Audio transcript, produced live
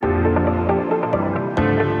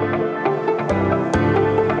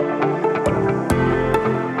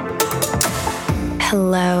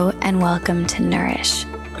and welcome to Nourish.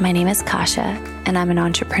 My name is Kasha, and I'm an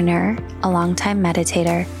entrepreneur, a longtime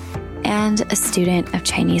meditator, and a student of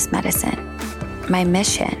Chinese medicine. My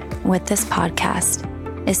mission with this podcast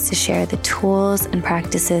is to share the tools and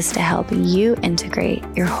practices to help you integrate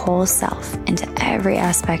your whole self into every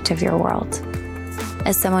aspect of your world.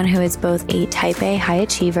 As someone who is both a type A high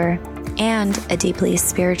achiever and a deeply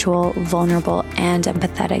spiritual, vulnerable, and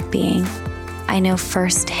empathetic being, I know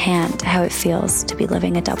firsthand how it feels to be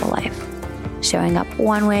living a double life, showing up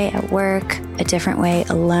one way at work, a different way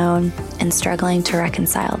alone, and struggling to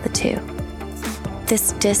reconcile the two.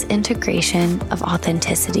 This disintegration of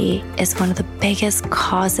authenticity is one of the biggest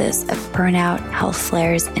causes of burnout, health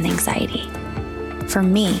flares, and anxiety. For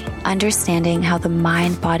me, understanding how the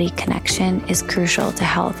mind-body connection is crucial to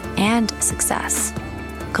health and success,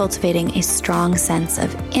 cultivating a strong sense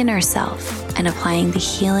of inner self, and applying the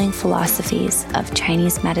healing philosophies of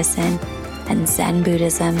Chinese medicine and Zen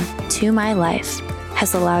Buddhism to my life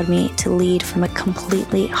has allowed me to lead from a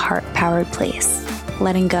completely heart-powered place,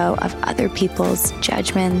 letting go of other people's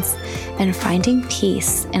judgments and finding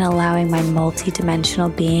peace in allowing my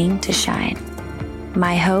multidimensional being to shine.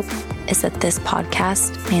 My hope is that this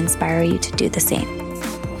podcast may inspire you to do the same.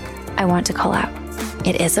 I want to call out,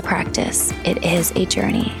 it is a practice, it is a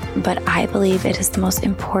journey, but I believe it is the most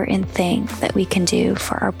important thing that we can do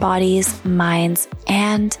for our bodies, minds,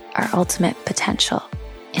 and our ultimate potential.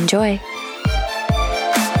 Enjoy.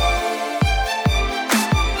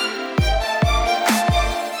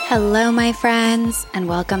 Hello, my friends, and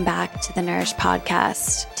welcome back to the Nourish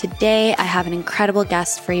podcast. Today, I have an incredible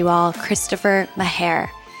guest for you all, Christopher Maher.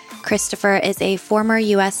 Christopher is a former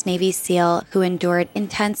U.S. Navy SEAL who endured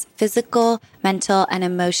intense physical, mental, and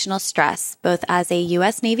emotional stress, both as a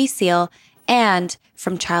U.S. Navy SEAL and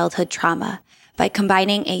from childhood trauma, by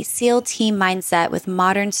combining a SEAL team mindset with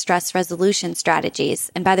modern stress resolution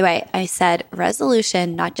strategies. And by the way, I said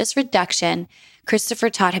resolution, not just reduction.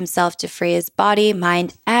 Christopher taught himself to free his body,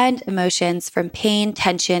 mind, and emotions from pain,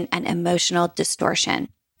 tension, and emotional distortion.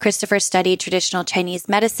 Christopher studied traditional Chinese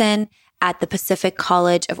medicine at the Pacific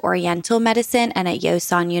College of Oriental Medicine and at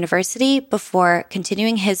Yosan University before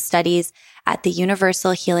continuing his studies at the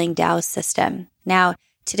Universal Healing Tao System. Now,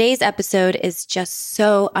 today's episode is just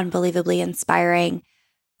so unbelievably inspiring.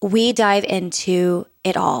 We dive into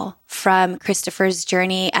it all, from Christopher's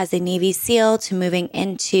journey as a Navy SEAL to moving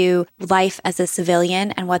into life as a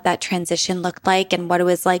civilian and what that transition looked like and what it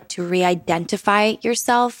was like to re-identify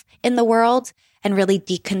yourself in the world and really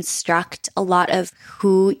deconstruct a lot of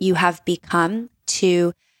who you have become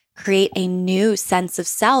to create a new sense of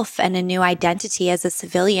self and a new identity as a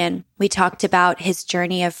civilian. We talked about his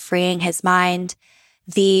journey of freeing his mind,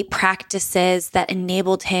 the practices that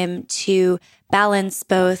enabled him to balance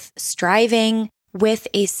both striving with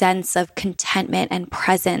a sense of contentment and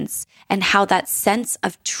presence, and how that sense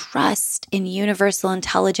of trust in universal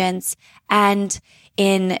intelligence and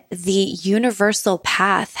in the universal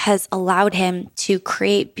path has allowed him to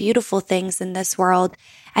create beautiful things in this world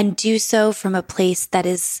and do so from a place that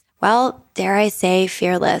is, well, dare I say,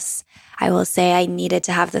 fearless. I will say I needed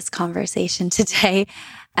to have this conversation today.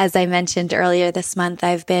 As I mentioned earlier this month,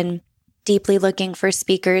 I've been deeply looking for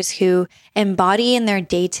speakers who embody in their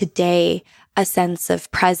day-to-day a sense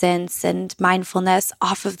of presence and mindfulness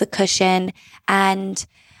off of the cushion, and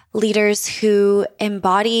leaders who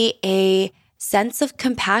embody a sense of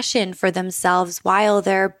compassion for themselves while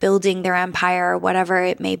they're building their empire or whatever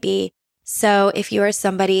it may be. So if you are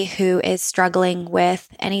somebody who is struggling with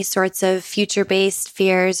any sorts of future-based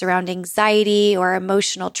fears around anxiety or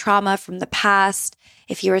emotional trauma from the past,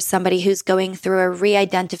 if you are somebody who's going through a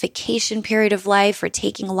re-identification period of life or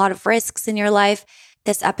taking a lot of risks in your life,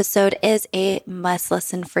 this episode is a must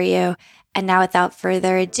listen for you. And now, without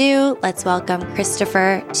further ado, let's welcome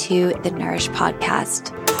Christopher to the Nourish podcast.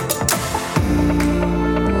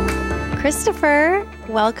 Christopher,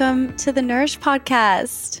 welcome to the Nourish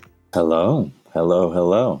podcast. Hello.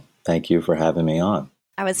 Thank you for having me on.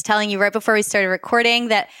 I was telling you right before we started recording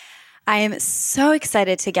that I am so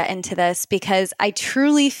excited to get into this because I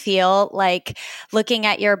truly feel like, looking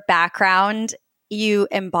at your background, you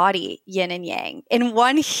embody yin and yang in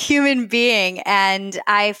one human being. And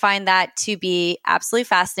I find that to be absolutely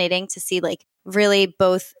fascinating to see, like, really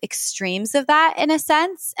both extremes of that in a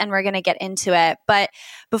sense. And we're going to get into it. But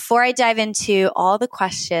before I dive into all the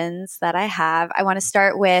questions that I have, I want to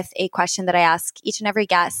start with a question that I ask each and every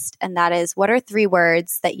guest. And that is, what are 3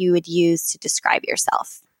 words that you would use to describe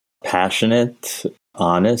yourself? Passionate,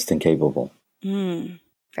 honest, and capable.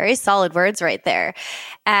 Very solid words right there.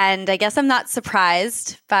 And I guess I'm not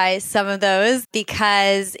surprised by some of those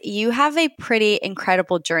because you have a pretty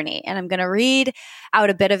incredible journey. And I'm going to read out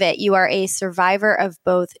a bit of it. You are a survivor of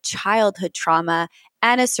both childhood trauma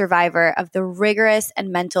and a survivor of the rigorous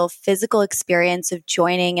and mental physical experience of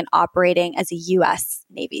joining and operating as a U.S.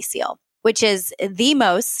 Navy SEAL, which is the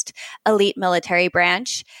most elite military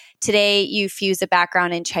branch. Today, you fuse a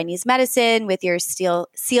background in Chinese medicine with your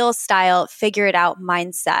SEAL style, figure it out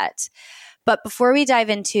mindset. But before we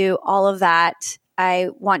dive into all of that, I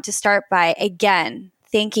want to start by, again,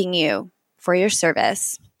 thanking you for your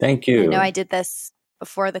service. Thank you. I know I did this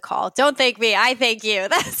before the call. Don't thank me. I thank you.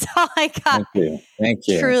 That's all I got. Thank you. Thank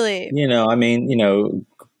you. Truly.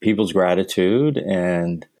 People's gratitude.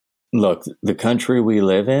 And look, the country we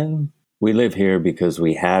live in, we live here because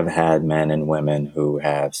we have had men and women who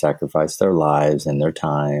have sacrificed their lives and their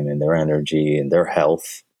time and their energy and their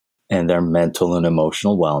health and their mental and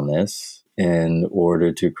emotional wellness in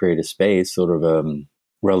order to create a space sort of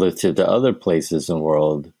relative to other places in the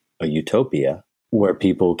world, a utopia where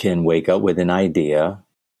people can wake up with an idea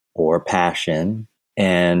or passion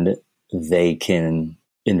and they can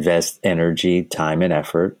invest energy, time, and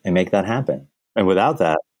effort and make that happen. And without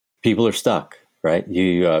that, people are stuck. Right?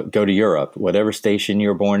 You go to Europe, whatever station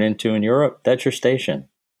you're born into in Europe, that's your station.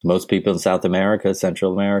 Most people in South America,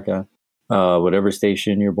 Central America, whatever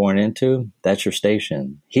station you're born into, that's your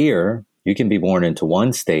station. Here, you can be born into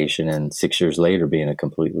one station and 6 years later be in a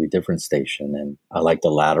completely different station. And I like the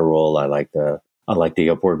lateral. I like the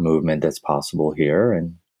upward movement that's possible here.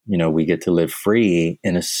 And, we get to live free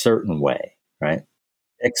in a certain way, right?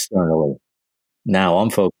 Externally. Now I'm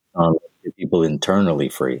focused on get people internally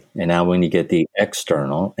free. And now when you get the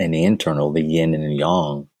external and the internal, the yin and the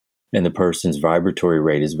yang, and the person's vibratory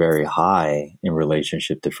rate is very high in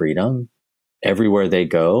relationship to freedom, everywhere they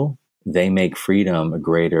go, they make freedom a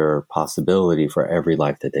greater possibility for every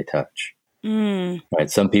life that they touch. Right?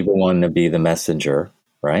 Some people want to be the messenger,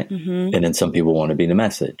 right? Mm-hmm. And then some people want to be the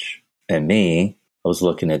message. And me, I was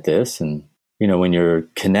looking at this and, when you're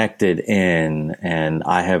connected in, and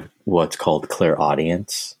I have what's called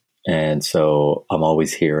clairaudience. And so I'm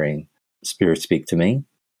always hearing spirit speak to me.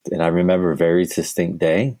 And I remember a very distinct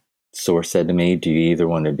day, Source said to me, do you either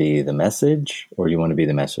want to be the message or you want to be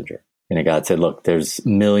the messenger? And God said, look, there's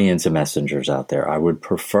millions of messengers out there. I would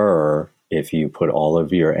prefer if you put all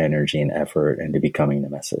of your energy and effort into becoming the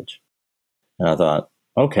message. And I thought,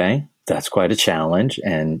 okay, that's quite a challenge.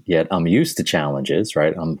 And yet I'm used to challenges,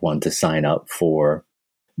 right? I'm one to sign up for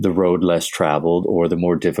the road less traveled or the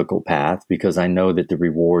more difficult path because I know that the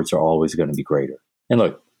rewards are always going to be greater. And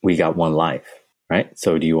look, we got one life, right?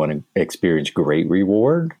 So do you want to experience great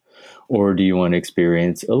reward or do you want to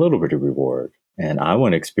experience a little bit of reward? And I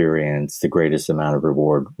want to experience the greatest amount of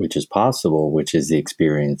reward, which is possible, which is the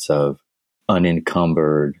experience of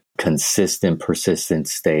unencumbered, consistent, persistent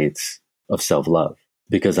states of self-love.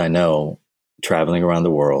 Because I know traveling around the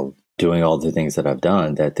world, doing all the things that I've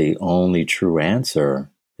done, that the only true answer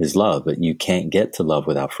is love, but you can't get to love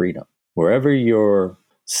without freedom. Wherever you're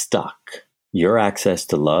stuck, your access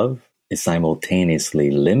to love is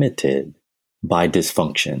simultaneously limited by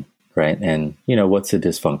dysfunction, right? And, what's a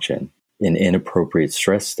dysfunction? An inappropriate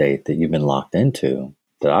stress state that you've been locked into,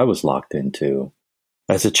 that I was locked into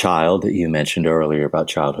as a child that you mentioned earlier about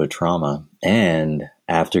childhood trauma. And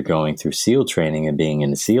after going through SEAL training and being in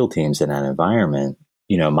the SEAL teams in that environment,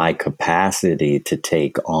 my capacity to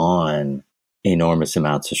take on enormous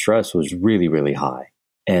amounts of stress was really, really high.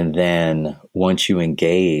 And then once you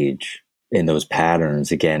engage in those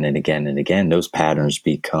patterns again and again and again, those patterns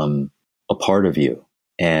become a part of you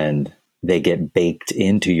and they get baked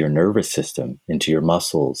into your nervous system, into your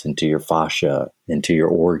muscles, into your fascia, into your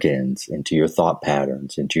organs, into your thought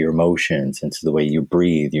patterns, into your emotions, into the way you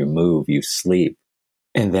breathe, you move, you sleep.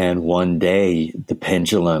 And then one day the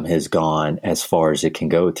pendulum has gone as far as it can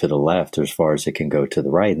go to the left or as far as it can go to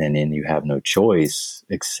the right. And then you have no choice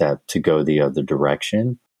except to go the other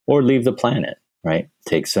direction or leave the planet, right?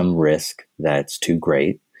 Take some risk that's too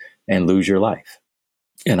great and lose your life.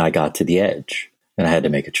 And I got to the edge and I had to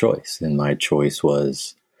make a choice. And my choice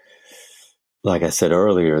was, like I said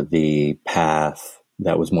earlier, the path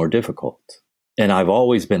that was more difficult. And I've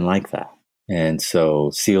always been like that. And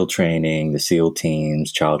so SEAL training, the SEAL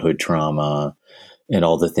teams, childhood trauma, and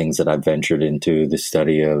all the things that I've ventured into, the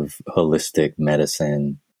study of holistic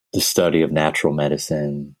medicine, the study of natural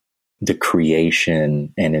medicine, the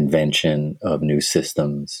creation and invention of new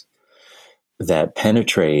systems that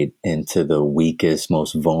penetrate into the weakest,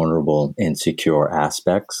 most vulnerable, insecure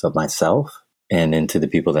aspects of myself and into the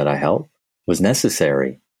people that I help was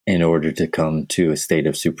necessary in order to come to a state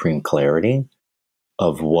of supreme clarity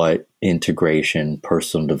of what integration,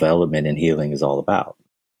 personal development, and healing is all about.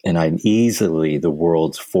 And I'm easily the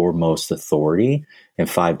world's foremost authority in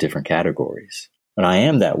 5 different categories. And I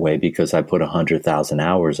am that way because I put 100,000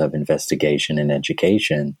 hours of investigation and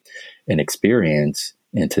education and experience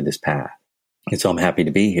into this path. And so I'm happy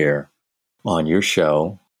to be here on your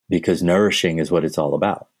show because nourishing is what it's all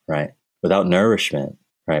about, right? Without nourishment,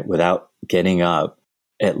 right? Without getting up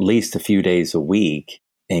at least a few days a week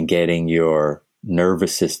and getting your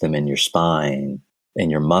nervous system and your spine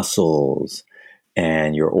and your muscles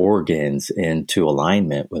and your organs into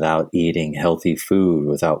alignment, without eating healthy food,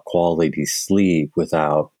 without quality sleep,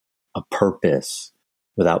 without a purpose,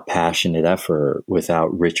 without passionate effort,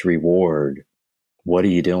 without rich reward, what are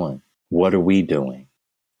you doing? What are we doing?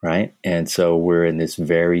 Right? And so we're in this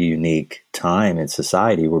very unique time in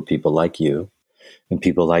society where people like you and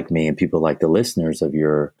people like me and people like the listeners of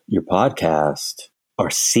your podcast are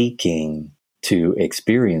seeking to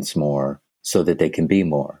experience more so that they can be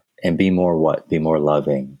more. And be more what? Be more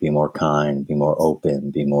loving, be more kind, be more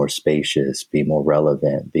open, be more spacious, be more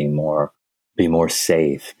relevant, be more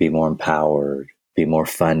safe, be more empowered, be more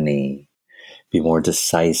funny, be more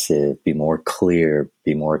decisive, be more clear,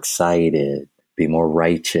 be more excited, be more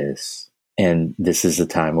righteous. And this is a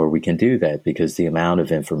time where we can do that because the amount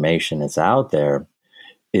of information that's out there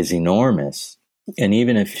is enormous. And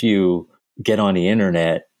even if you get on the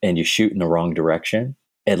internet and you shoot in the wrong direction,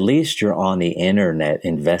 at least you're on the internet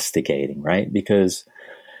investigating, right? Because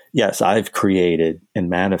yes, I've created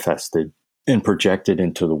and manifested and projected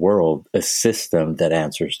into the world a system that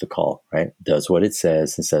answers the call, right? Does what it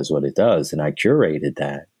says and says what it does. And I curated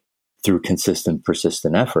that through consistent,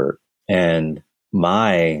 persistent effort. And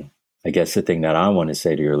I guess the thing that I want to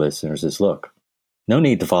say to your listeners is, look, no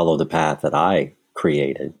need to follow the path that I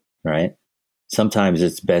created, right? Sometimes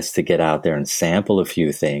it's best to get out there and sample a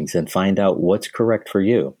few things and find out what's correct for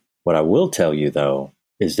you. What I will tell you, though,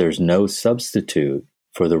 is there's no substitute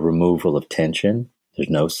for the removal of tension. There's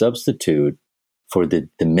no substitute for the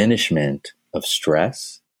diminishment of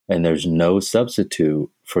stress. And there's no substitute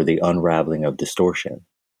for the unraveling of distortion.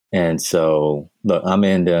 And so, look, I'm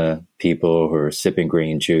into people who are sipping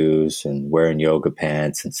green juice and wearing yoga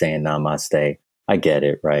pants and saying namaste. I get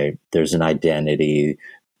it, right? There's an identity.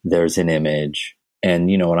 There's an image. And,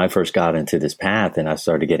 when I first got into this path and I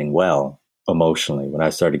started getting well emotionally, when I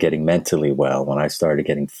started getting mentally well, when I started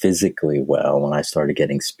getting physically well, when I started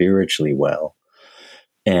getting spiritually well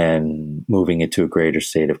and moving into a greater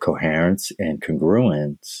state of coherence and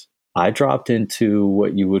congruence, I dropped into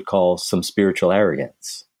what you would call some spiritual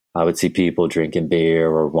arrogance. I would see people drinking beer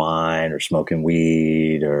or wine or smoking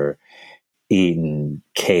weed or eating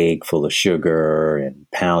cake full of sugar and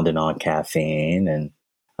pounding on caffeine. And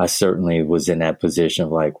I certainly was in that position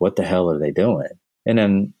of like, what the hell are they doing? And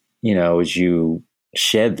then, as you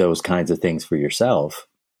shed those kinds of things for yourself,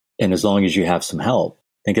 and as long as you have some help,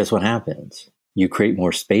 then guess what happens? You create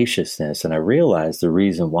more spaciousness. And I realized the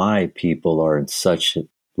reason why people are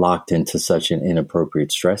locked into such an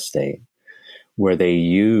inappropriate stress state, where they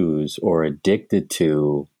use or addicted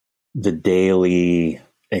to the daily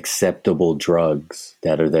acceptable drugs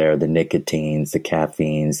that are there, the nicotines, the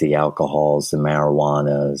caffeines, the alcohols, the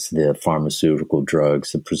marijuanas, the pharmaceutical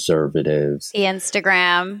drugs, the preservatives. The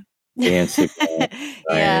Instagram. Right?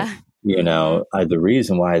 Yeah. The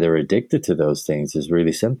reason why they're addicted to those things is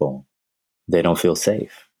really simple. They don't feel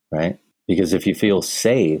safe, right? Because if you feel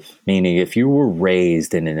safe, meaning if you were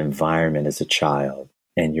raised in an environment as a child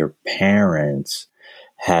and your parents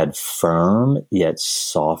had firm yet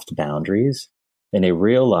soft boundaries, and they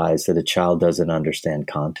realize that a child doesn't understand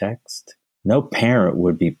context, no parent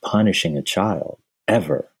would be punishing a child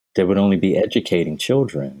ever. They would only be educating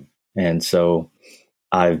children. And so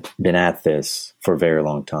I've been at this for a very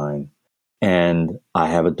long time. And I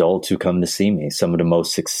have adults who come to see me, some of the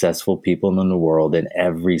most successful people in the world in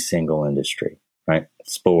every single industry, right?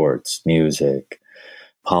 Sports, music,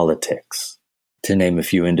 politics, to name a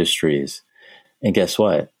few industries. And guess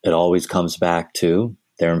what? It always comes back to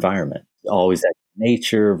their environment. Always that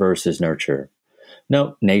nature versus nurture.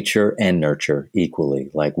 No, nature and nurture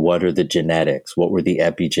equally. Like, what are the genetics? What were the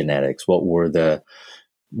epigenetics?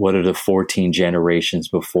 What are the 14 generations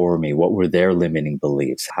before me? What were their limiting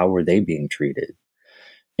beliefs? How were they being treated?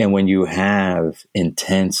 And when you have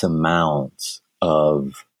intense amounts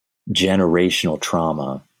of generational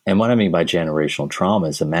trauma, and what I mean by generational trauma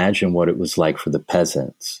is imagine what it was like for the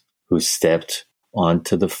peasants who stepped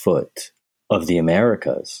onto the foot of the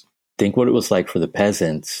Americas. Think what it was like for the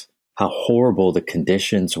peasants, how horrible the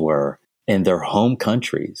conditions were in their home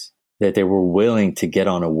countries, that they were willing to get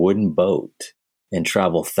on a wooden boat and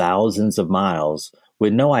travel thousands of miles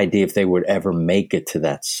with no idea if they would ever make it to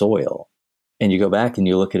that soil. And you go back and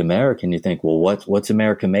you look at America and you think, well, what's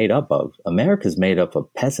America made up of? America's made up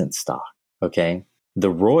of peasant stock. Okay. The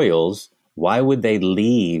royals, why would they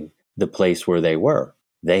leave the place where they were?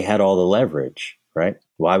 They had all the leverage, right?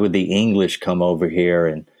 Why would the English come over here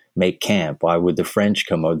and make camp? Why would the French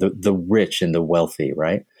come over? The rich and the wealthy,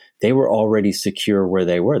 right? They were already secure where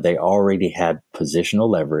they were. They already had positional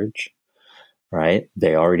leverage, right?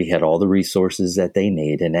 They already had all the resources that they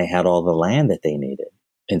need, and they had all the land that they needed.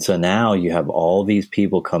 And so now you have all these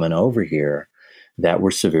people coming over here that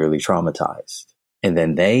were severely traumatized. And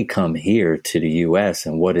then they come here to the US,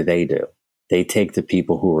 and what do? They take the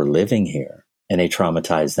people who were living here and they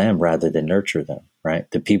traumatize them rather than nurture them, right?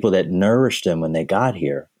 The people that nourished them when they got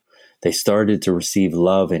here, they started to receive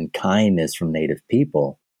love and kindness from Native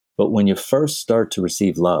people. But when you first start to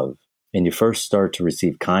receive love and you first start to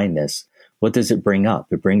receive kindness, what does it bring up?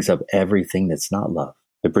 It brings up everything that's not love.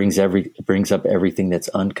 It brings up everything that's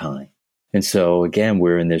unkind. And so again,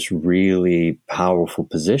 we're in this really powerful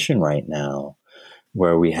position right now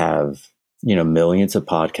where we have, millions of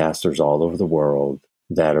podcasters all over the world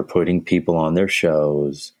that are putting people on their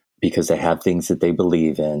shows because they have things that they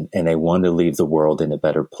believe in and they want to leave the world in a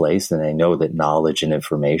better place. And they know that knowledge and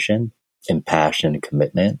information and passion and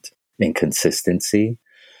commitment and consistency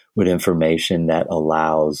with information that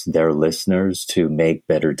allows their listeners to make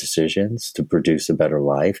better decisions, to produce a better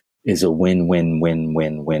life, is a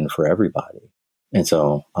win-win-win-win-win for everybody. And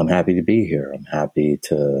so I'm happy to be here. I'm happy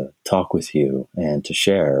to talk with you and to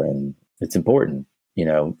share. And it's important,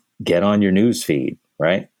 get on your news feed,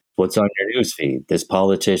 right? What's on your news feed? This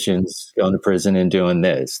politician's going to prison and doing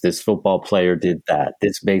this. This football player did that.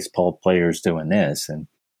 This baseball player's doing this. And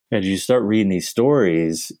as you start reading these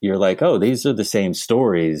stories, you're like, oh, these are the same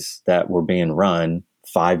stories that were being run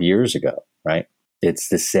 5 years ago, right? It's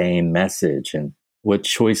the same message. And what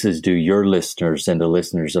choices do your listeners and the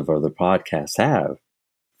listeners of other podcasts have?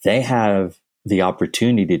 They have the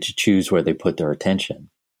opportunity to choose where they put their attention.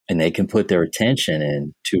 And they can put their attention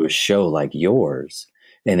into a show like yours,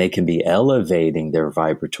 and they can be elevating their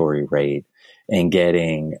vibratory rate and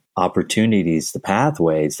getting opportunities, the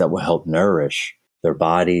pathways that will help nourish their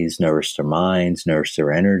bodies, nourish their minds, nourish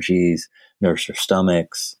their energies, nourish their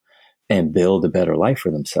stomachs, and build a better life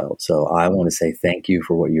for themselves. So I want to say thank you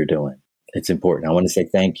for what you're doing. It's important. I want to say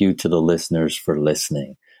thank you to the listeners for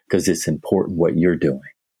listening, because it's important what you're doing.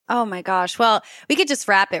 Oh my gosh. Well, we could just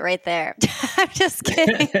wrap it right there. I'm just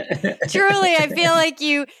kidding. Truly, I feel like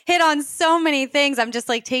you hit on so many things. I'm just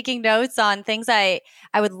like taking notes on things I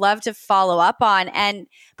would love to follow up on.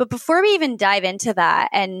 But before we even dive into that,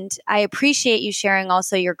 and I appreciate you sharing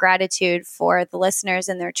also your gratitude for the listeners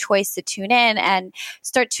and their choice to tune in and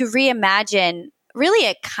start to reimagine really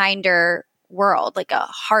a kinder world, like a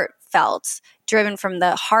heartfelt, driven from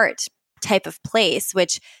the heart type of place,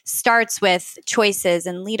 which starts with choices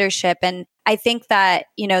and leadership. And I think that,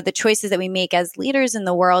 the choices that we make as leaders in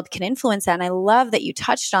the world can influence that. And I love that you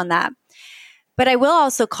touched on that. But I will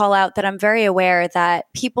also call out that I'm very aware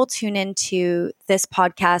that people tune into this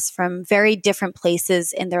podcast from very different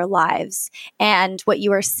places in their lives. And what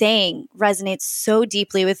you are saying resonates so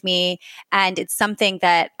deeply with me. And it's something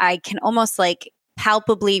that I can almost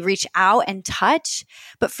palpably reach out and touch.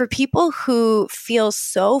 But for people who feel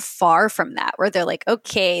so far from that, where they're like,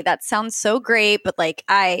 okay, that sounds so great, but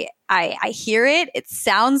I hear it. It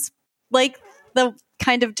sounds like the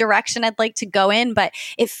kind of direction I'd like to go in, but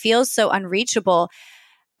it feels so unreachable.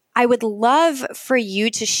 I would love for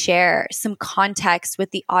you to share some context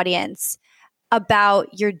with the audience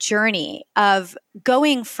about your journey of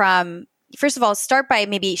going from, first of all, start by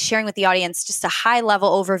maybe sharing with the audience just a high-level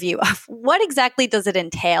overview of what exactly does it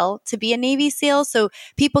entail to be a Navy SEAL, so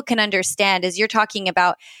people can understand, as you're talking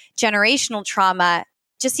about generational trauma,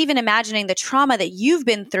 just even imagining the trauma that you've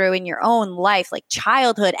been through in your own life, like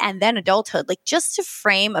childhood and then adulthood, just to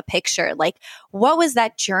frame a picture, what was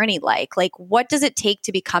that journey like? What does it take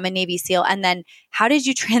to become a Navy SEAL? And then how did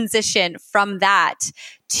you transition from that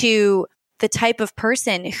to the type of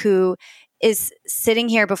person who is sitting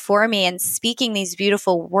here before me and speaking these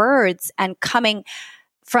beautiful words and coming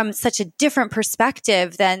from such a different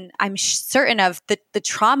perspective than I'm certain of the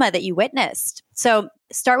trauma that you witnessed? So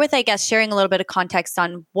start with, I guess, sharing a little bit of context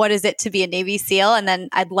on what is it to be a Navy SEAL, and then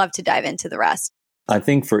I'd love to dive into the rest. I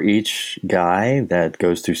think for each guy that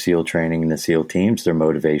goes through SEAL training in the SEAL teams, their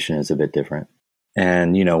motivation is a bit different.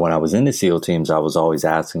 And, when I was in the SEAL teams, I was always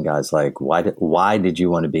asking guys why did you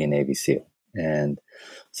want to be a Navy SEAL? And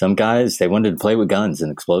some guys, they wanted to play with guns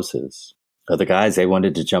and explosives. Other guys, they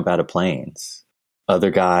wanted to jump out of planes. Other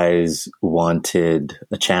guys wanted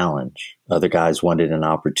a challenge. Other guys wanted an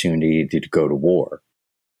opportunity to go to war.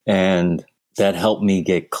 And that helped me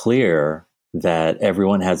get clear that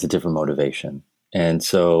everyone has a different motivation. And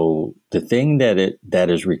so the thing that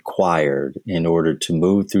is required in order to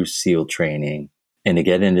move through SEAL training and to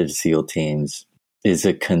get into the SEAL teams is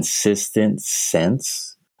a consistent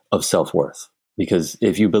sense of self-worth. Because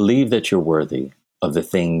if you believe that you're worthy of the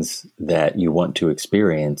things that you want to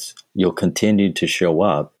experience, you'll continue to show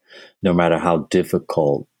up no matter how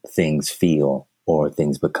difficult things feel or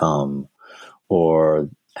things become, or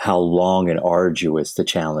how long and arduous the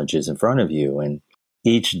challenge is in front of you. And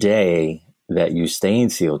each day that you stay in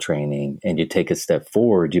SEAL training and you take a step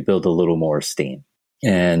forward, you build a little more esteem.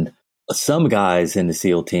 And some guys in the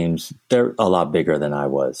SEAL teams, they're a lot bigger than I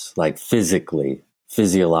was, like physically,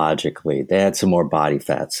 physiologically. They had some more body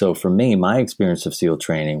fat. So for me, my experience of SEAL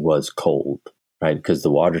training was cold, right? Because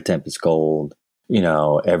the water temp is cold.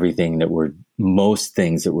 Most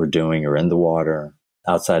things that we're doing are in the water.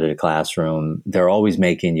 Outside of the classroom, they're always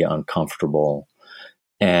making you uncomfortable.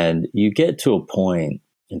 And you get to a point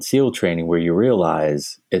in SEAL training where you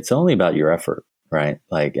realize it's only about your effort, right?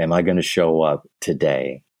 Like, am I going to show up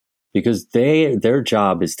today? Because their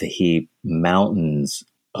job is to heap mountains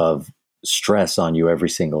of stress on you every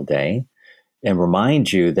single day and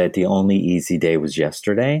remind you that the only easy day was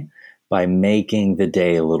yesterday by making the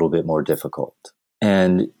day a little bit more difficult.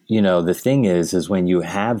 And, the thing is when you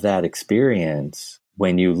have that experience,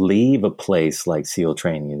 when you leave a place like SEAL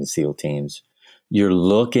training and the SEAL teams, you're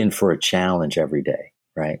looking for a challenge every day,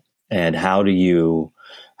 right? And how do you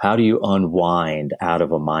unwind out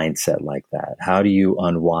of a mindset like that? How do you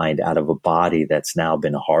unwind out of a body that's now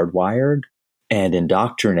been hardwired and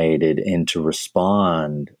indoctrinated into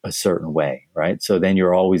respond a certain way, right? So then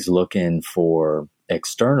you're always looking for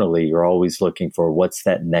externally, you're always looking for what's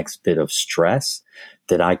that next bit of stress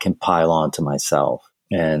that I can pile onto myself.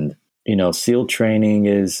 And SEAL training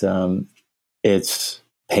is, it's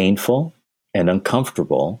painful and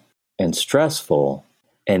uncomfortable and stressful,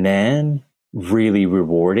 and then really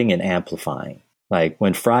rewarding and amplifying. Like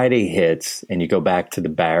when Friday hits and you go back to the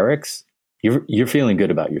barracks, you're feeling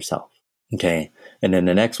good about yourself. Okay. And then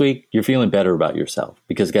the next week, you're feeling better about yourself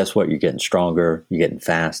because guess what? You're getting stronger, you're getting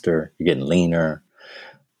faster, you're getting leaner,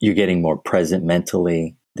 you're getting more present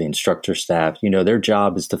mentally. The instructor staff, their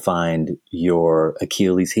job is to find your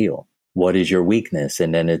Achilles heel. What is your weakness?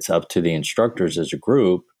 And then it's up to the instructors as a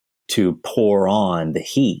group to pour on the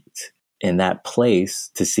heat in that place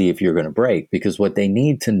to see if you're going to break. Because what they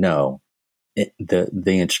need to know, the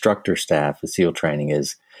instructor staff of SEAL training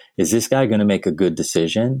is this guy going to make a good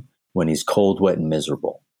decision when he's cold, wet, and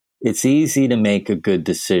miserable? It's easy to make a good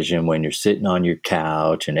decision when you're sitting on your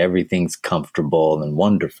couch and everything's comfortable and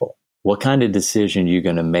wonderful. What kind of decision are you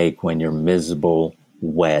going to make when you're miserable,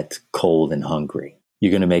 wet, cold, and hungry?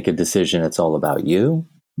 You're going to make a decision that's all about you,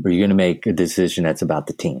 or you're going to make a decision that's about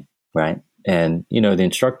the team, right? And, the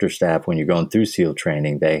instructor staff, when you're going through SEAL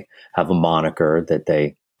training, they have a moniker that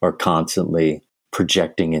they are constantly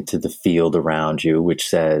projecting into the field around you, which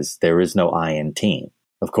says there is no I in team.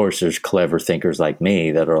 Of course, there's clever thinkers like me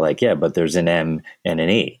that are like, yeah, but there's an M and an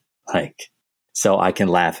E. So I can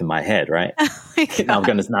laugh in my head, right? Oh my God.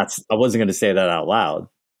 I wasn't going to say that out loud.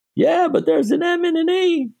 Yeah, but there's an M and an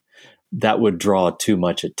E. That would draw too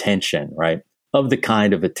much attention, right? Of the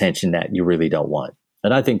kind of attention that you really don't want.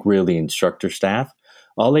 And I think really instructor staff,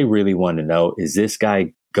 all they really want to know is this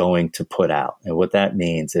guy going to put out. And what that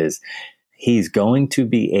means is he's going to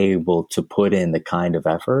be able to put in the kind of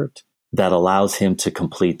effort that allows him to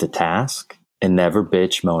complete the task and never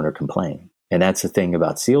bitch, moan, or complain. And that's the thing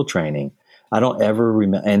about SEAL training. I don't ever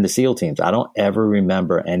remember, and the SEAL teams, I don't ever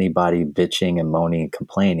remember anybody bitching and moaning and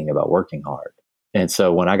complaining about working hard. And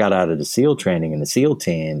so when I got out of the SEAL training and the SEAL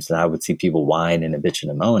teams, and I would see people whining and bitching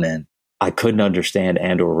and moaning, I couldn't understand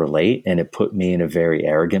and or relate. And it put me in a very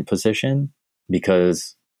arrogant position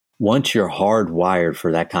because once you're hardwired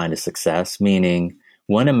for that kind of success, meaning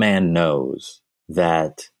when a man knows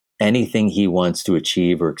that anything he wants to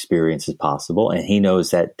achieve or experience is possible, and he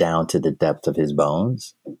knows that down to the depth of his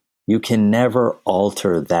bones, you can never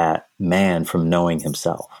alter that man from knowing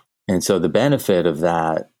himself. And so the benefit of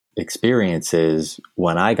that experience is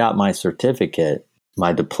when I got my certificate,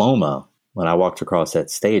 my diploma, when I walked across that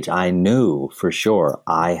stage, I knew for sure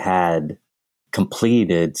I had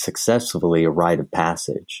completed successfully a rite of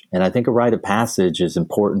passage. And I think a rite of passage is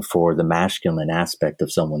important for the masculine aspect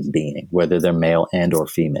of someone's being, whether they're male and or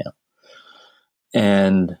female.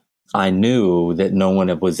 And I knew that no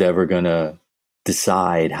one was ever going to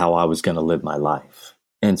decide how I was going to live my life.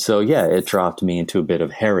 And so, yeah, it dropped me into a bit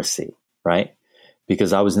of heresy, right?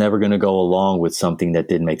 Because I was never going to go along with something that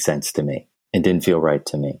didn't make sense to me and didn't feel right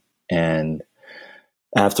to me. And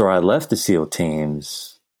after I left the SEAL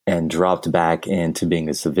teams, and dropped back into being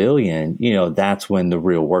a civilian, you know, that's when the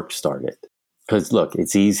real work started. Because look,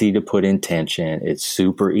 it's easy to put in tension. It's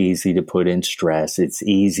super easy to put in stress. It's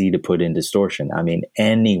easy to put in distortion. I mean,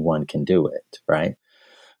 anyone can do it, right?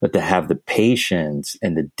 But to have the patience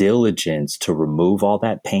and the diligence to remove all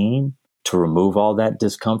that pain, to remove all that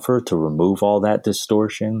discomfort, to remove all that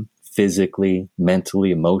distortion, physically,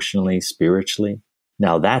 mentally, emotionally, spiritually.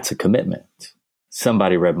 Now that's a commitment.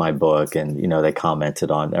 Somebody read my book and, you know, they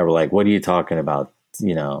commented on, they were like, what are you talking about?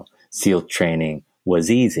 You know, SEAL training was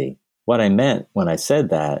easy. What I meant when I said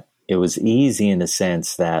that, it was easy in the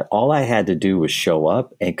sense that all I had to do was show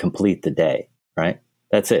up and complete the day, right?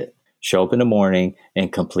 That's it. Show up in the morning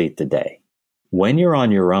and complete the day. When you're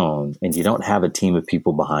on your own and you don't have a team of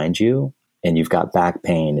people behind you, and you've got back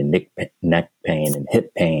pain and neck pain and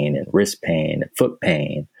hip pain and wrist pain and foot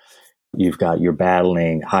pain, you're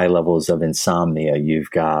battling high levels of insomnia, you've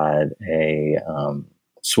got a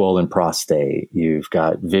swollen prostate, you've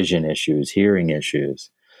got vision issues, hearing issues.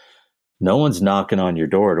 No one's knocking on your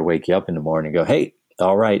door to wake you up in the morning and go, hey,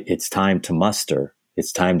 all right, it's time to muster.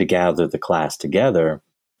 It's time to gather the class together.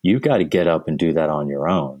 You've got to get up and do that on your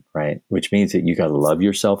own, right? Which means that you got to love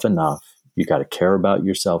yourself enough. You got to care about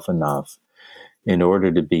yourself enough in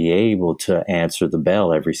order to be able to answer the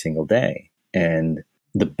bell every single day. And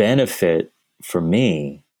the benefit for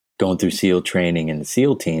me going through SEAL training and the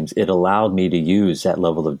SEAL teams, it allowed me to use that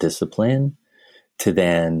level of discipline to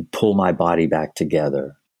then pull my body back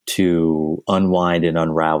together, to unwind and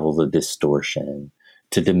unravel the distortion,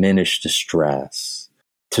 to diminish the stress,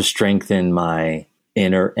 to strengthen my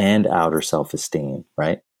inner and outer self-esteem,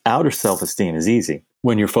 right? Outer self-esteem is easy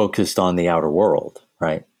when you're focused on the outer world,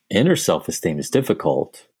 right? Inner self-esteem is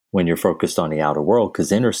difficult when you're focused on the outer world,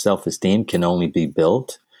 because inner self-esteem can only be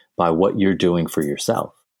built by what you're doing for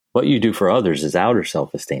yourself. What you do for others is outer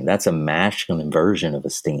self-esteem. That's a masculine version of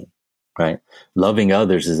esteem, right? Loving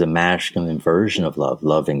others is a masculine version of love.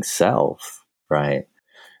 Loving self, right?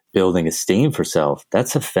 Building esteem for self,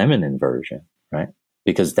 that's a feminine version, right?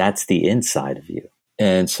 Because that's the inside of you.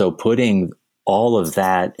 And so putting all of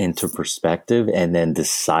that into perspective and then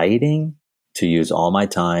deciding to use all my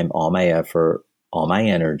time, all my effort, all my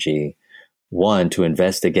energy, one, to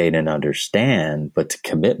investigate and understand, but to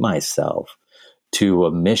commit myself to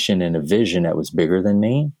a mission and a vision that was bigger than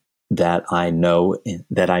me, that I knew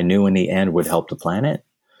in the end would help the planet.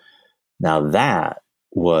 Now that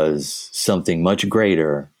was something much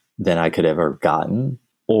greater than I could ever have gotten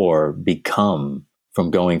or become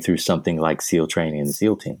from going through something like SEAL training and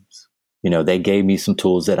SEAL teams. You know, they gave me some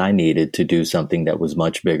tools that I needed to do something that was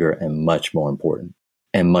much bigger and much more important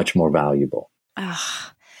and much more valuable.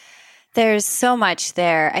 Oh, there's so much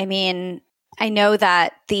there. I mean, I know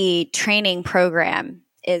that the training program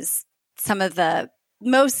is some of the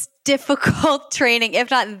most difficult training, if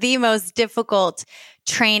not the most difficult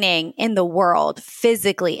training in the world,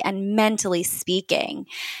 physically and mentally speaking.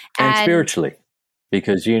 And spiritually,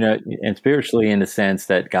 because, you know, and spiritually in the sense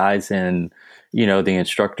that guys in, you know, the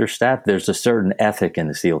instructor staff, there's a certain ethic in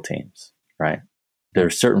the SEAL teams, right?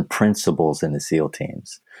 There's certain principles in the SEAL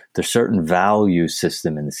teams. There's certain value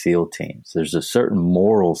system in the SEAL teams. There's a certain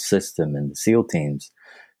moral system in the SEAL teams.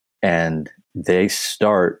 And they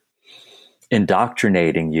start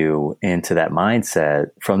indoctrinating you into that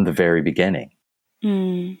mindset from the very beginning.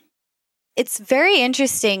 Mm. It's very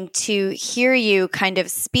interesting to hear you kind of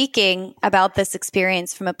speaking about this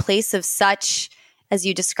experience from a place of such, as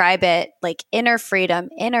you describe it, like inner freedom,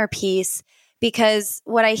 inner peace, because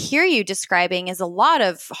what I hear you describing is a lot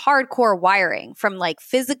of hardcore wiring from like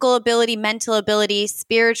physical ability, mental ability,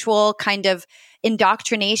 spiritual kind of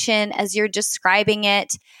indoctrination as you're describing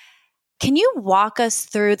it. Can you walk us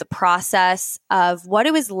through the process of what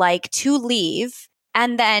it was like to leave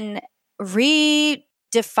and then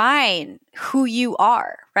redefine who you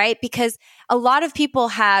are, right? Because a lot of people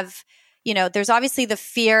have, you know, there's obviously the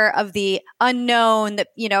fear of the unknown that,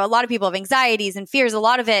 you know, a lot of people have anxieties and fears. A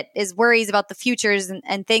lot of it is worries about the futures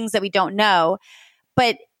and things that we don't know.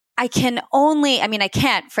 But I can't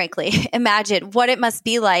frankly imagine what it must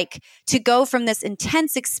be like to go from this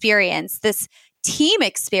intense experience, this team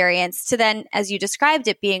experience, to then, as you described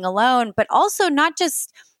it, being alone, but also not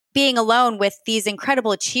just being alone with these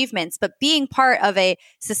incredible achievements, but being part of a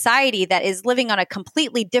society that is living on a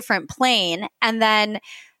completely different plane, and then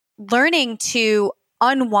learning to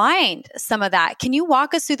unwind some of that. Can you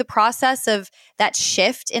walk us through the process of that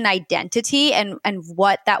shift in identity and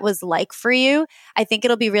what that was like for you? I think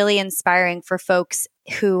it'll be really inspiring for folks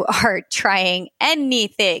who are trying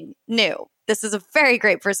anything new. This is a very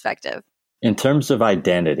great perspective. In terms of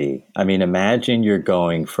identity, I mean, imagine you're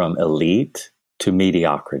going from elite to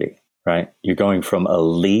mediocrity. right? You're going from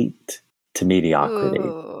elite to mediocrity.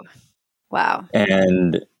 Ooh. Wow.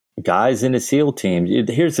 And guys in the SEAL team,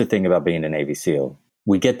 here's the thing about being a Navy SEAL.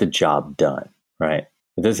 We get the job done, right?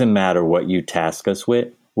 It doesn't matter what you task us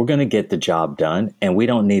with. We're going to get the job done, and we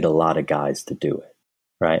don't need a lot of guys to do it,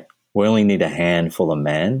 right? We only need a handful of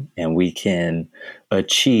men, and we can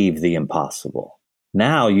achieve the impossible.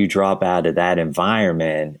 Now you drop out of that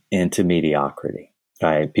environment into mediocrity,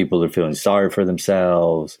 right? People are feeling sorry for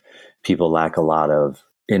themselves. People lack a lot of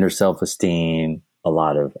inner self-esteem.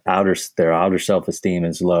 Their outer self-esteem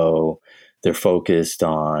is low. They're focused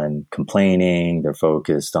on complaining. They're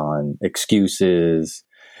focused on excuses.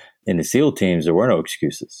 In the SEAL teams, there were no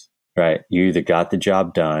excuses, right? You either got the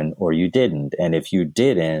job done or you didn't. And if you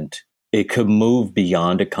didn't, it could move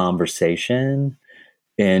beyond a conversation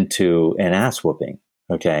into an ass whooping,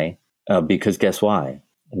 okay? Because guess why?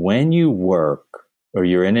 When you work or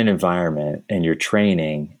you're in an environment and you're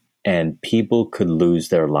training and people could lose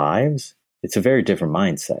their lives, it's a very different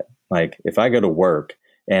mindset. Like if I go to work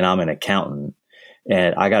and I'm an accountant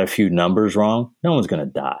and I got a few numbers wrong, no one's going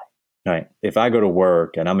to die, right? If I go to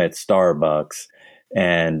work and I'm at Starbucks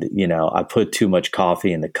and, I put too much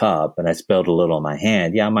coffee in the cup and I spilled a little on my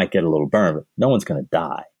hand, yeah, I might get a little burn, but no one's going to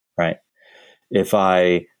die, right? If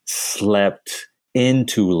I slept in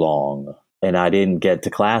too long and I didn't get to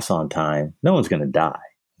class on time, no one's going to die,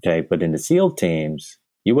 okay? But in the SEAL teams,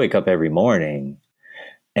 you wake up every morning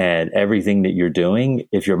and everything that you're doing,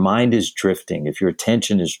 if your mind is drifting, if your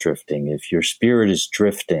attention is drifting, if your spirit is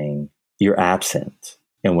drifting, you're absent.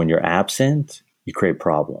 And when you're absent, you create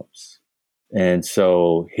problems. And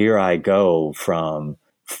so here I go from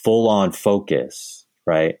full on focus,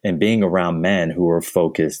 right? And being around men who are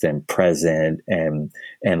focused and present and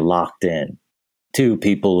locked in, to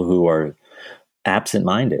people who are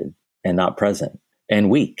absent-minded and not present and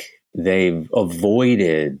weak. They've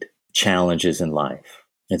avoided challenges in life.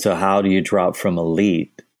 And so how do you drop from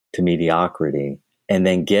elite to mediocrity and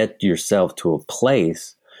then get yourself to a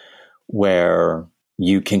place where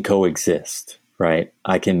you can coexist, right?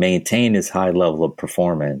 I can maintain this high level of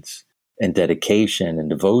performance and dedication and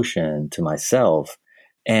devotion to myself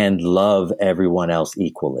and love everyone else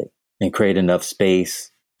equally and create enough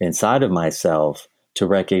space inside of myself to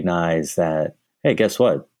recognize that, hey, guess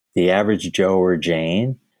what? The average Joe or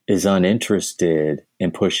Jane is uninterested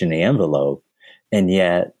in pushing the envelope. And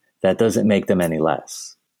yet that doesn't make them any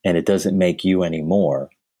less. And it doesn't make you any more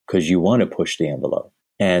because you want to push the envelope.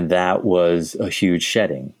 And that was a huge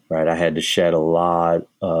shedding, right? I had to shed a lot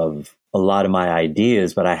of my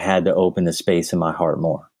ideas, but I had to open the space in my heart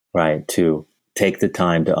more, right? To take the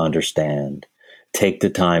time to understand, take the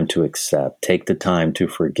time to accept, take the time to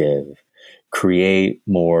forgive, create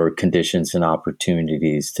more conditions and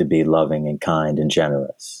opportunities to be loving and kind and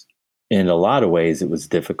generous. In a lot of ways, it was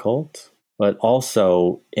difficult, but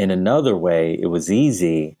also in another way, it was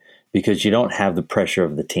easy because you don't have the pressure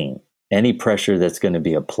of the team. Any pressure that's going to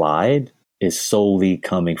be applied is solely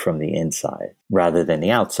coming from the inside rather than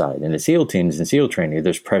the outside. In the SEAL teams and SEAL training,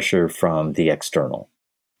 there's pressure from the external.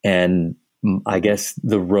 And I guess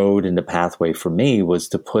the road and the pathway for me was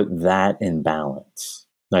to put that in balance.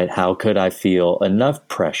 Right? How could I feel enough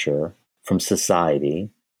pressure from society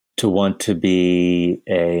to want to be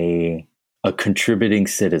a contributing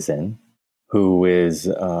citizen who is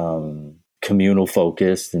communal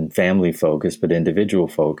focused and family focused, but individual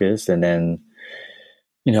focused? And then,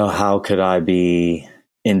 how could I be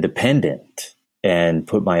independent and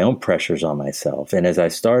put my own pressures on myself? And as I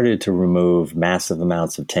started to remove massive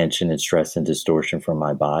amounts of tension and stress and distortion from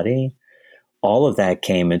my body, all of that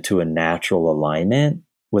came into a natural alignment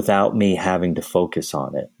without me having to focus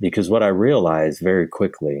on it. Because what I realized very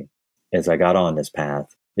quickly as I got on this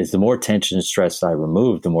path is the more tension and stress I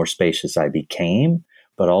removed, the more spacious I became,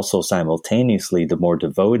 but also simultaneously, the more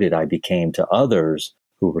devoted I became to others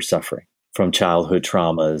who were suffering from childhood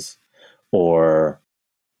traumas or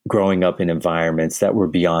growing up in environments that were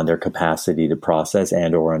beyond their capacity to process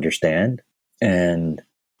and or understand. And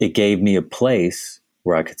it gave me a place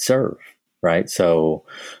where I could serve, right? So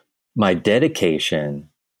my dedication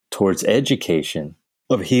towards education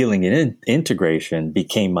of healing and integration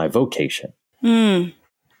became my vocation.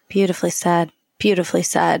 Beautifully said. Beautifully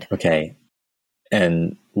said. Okay.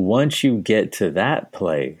 And once you get to that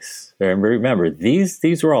place, remember,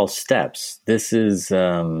 these were all steps. This is,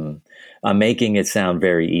 I'm making it sound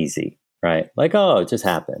very easy, right? Like, oh, it just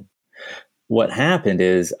happened. What happened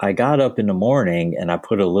is I got up in the morning and I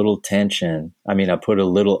put a little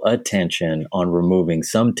attention on removing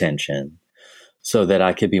some tension so that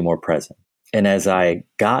I could be more present. And as I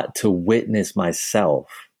got to witness myself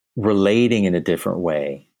relating in a different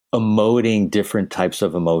way emoting different types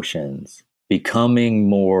of emotions, becoming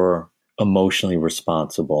more emotionally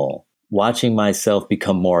responsible, watching myself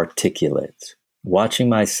become more articulate, watching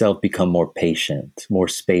myself become more patient, more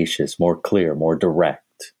spacious, more clear, more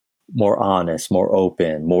direct, more honest, more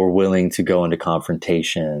open, more willing to go into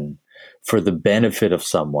confrontation for the benefit of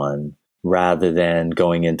someone rather than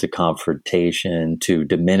going into confrontation to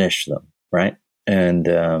diminish them, right?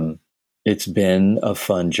 And it's been a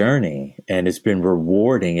fun journey, and it's been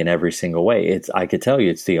rewarding in every single way. I could tell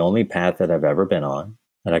you, it's the only path that I've ever been on,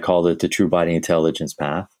 and I called it the True Body Intelligence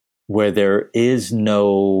path, where there is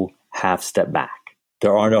no half step back.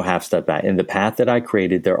 There are no half step back. In the path that I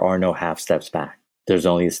created, there are no half steps back. There's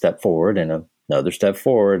only a step forward and another step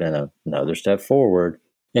forward and another step forward.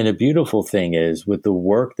 And the beautiful thing is, with the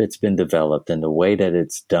work that's been developed and the way that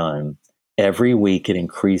it's done, every week it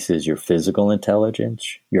increases your physical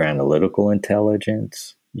intelligence, your analytical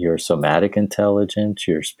intelligence, your somatic intelligence,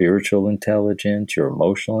 your spiritual intelligence, your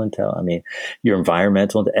emotional intelligence, your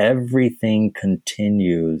environmental, everything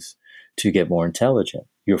continues to get more intelligent.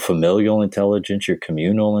 Your familial intelligence, your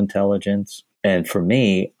communal intelligence. And for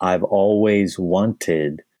me, I've always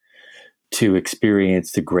wanted to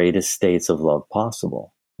experience the greatest states of love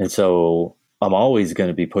possible. And so I'm always going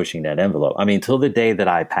to be pushing that envelope. Till the day that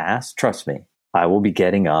I pass, trust me, I will be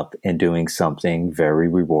getting up and doing something very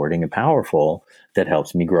rewarding and powerful that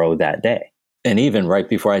helps me grow that day. And even right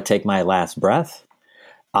before I take my last breath,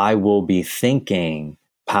 I will be thinking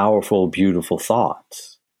powerful, beautiful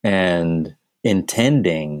thoughts and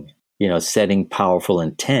intending, setting powerful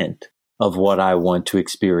intent of what I want to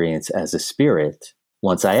experience as a spirit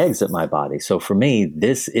once I exit my body. So for me,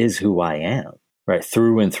 this is who I am, right?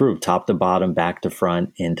 Through and through, top to bottom, back to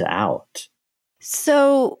front, in to out.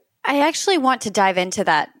 So I actually want to dive into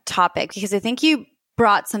that topic because I think you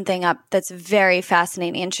brought something up that's very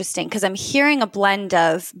fascinating, interesting, because I'm hearing a blend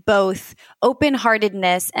of both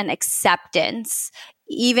open-heartedness and acceptance,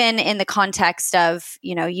 even in the context of,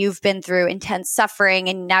 you've been through intense suffering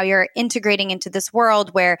and now you're integrating into this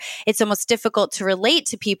world where it's almost difficult to relate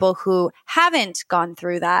to people who haven't gone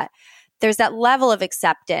through that. There's that level of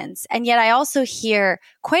acceptance. And yet I also hear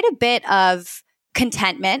quite a bit of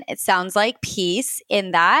contentment. It sounds like peace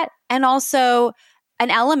in that. And also an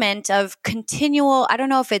element of continual, I don't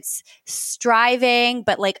know if it's striving,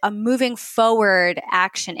 but like a moving forward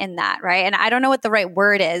action in that, right? And I don't know what the right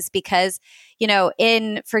word is because,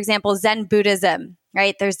 in, for example, Zen Buddhism,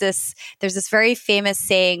 right? There's this very famous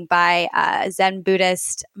saying by Zen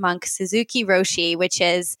Buddhist monk Suzuki Roshi, which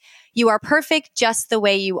is, "You are perfect just the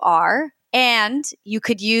way you are, and you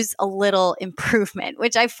could use a little improvement,"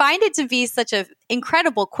 which I find it to be such an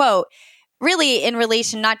incredible quote, really in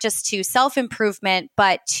relation not just to self-improvement,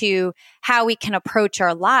 but to how we can approach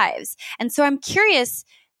our lives. And so I'm curious,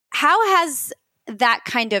 how has that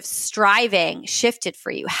kind of striving shifted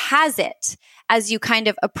for you? Has it, as you kind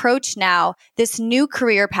of approach now this new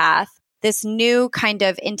career path, this new kind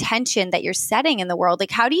of intention that you're setting in the world? Like,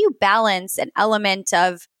 how do you balance an element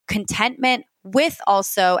of contentment with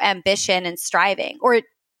also ambition and striving? Or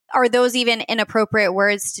are those even inappropriate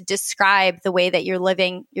words to describe the way that you're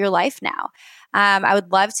living your life now? I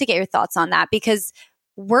would love to get your thoughts on that because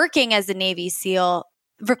working as a Navy SEAL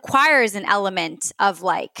requires an element of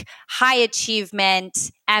like high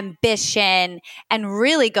achievement, ambition, and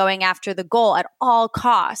really going after the goal at all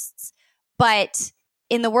costs. But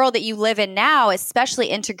in the world that you live in now, especially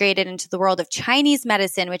integrated into the world of Chinese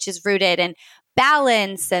medicine, which is rooted in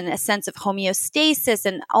balance and a sense of homeostasis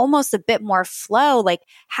and almost a bit more flow. Like,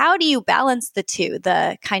 how do you balance the two,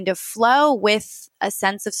 the kind of flow with a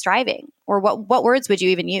sense of striving? Or what words would you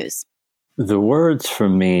even use? The words for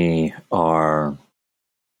me are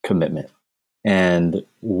commitment. And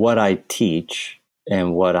what I teach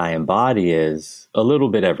and what I embody is a little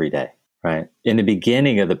bit every day, right? In the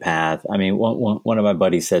beginning of the path, one of my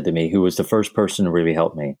buddies said to me, who was the first person to really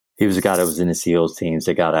help me, he was a guy that was in the SEALs teams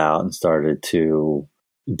that got out and started to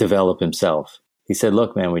develop himself. He said,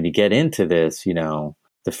 look, man, when you get into this,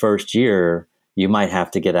 the first year, you might have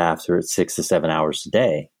to get after it 6 to 7 hours a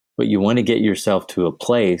day, but you want to get yourself to a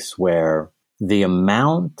place where the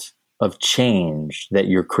amount of change that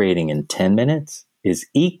you're creating in 10 minutes is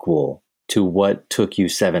equal to what took you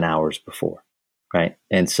 7 hours before, right?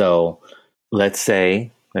 And so let's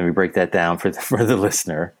say, let me break that down for the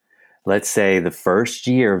listener. Let's say the first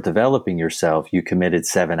year of developing yourself, you committed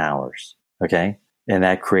 7 hours, okay? And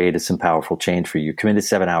that created some powerful change for you. Committed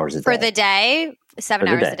 7 hours a day. For the day? 7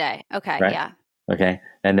 hours a day. Okay, right? Yeah. Okay.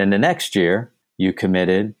 And then the next year, you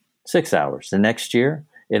committed 6 hours. The next year,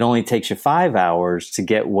 it only takes you 5 hours to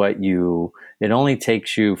get it only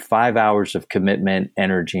takes you 5 hours of commitment,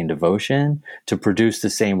 energy, and devotion to produce the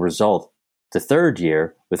same result the third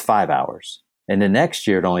year with 5 hours. And the next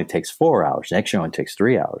year, it only takes 4 hours. Next year, it only takes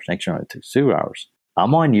 3 hours. Next year, it only takes 2 hours.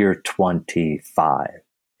 I'm on year 25.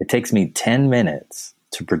 It takes me 10 minutes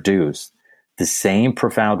to produce the same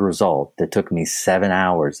profound result that took me 7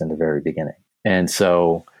 hours in the very beginning. And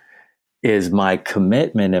so, is my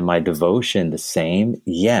commitment and my devotion the same?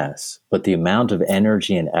 Yes. But the amount of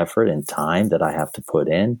energy and effort and time that I have to put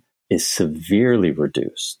in is severely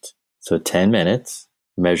reduced. So 10 minutes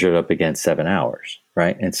measured up against 7 hours,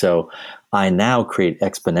 right? And so I now create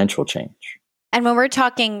exponential change. And when we're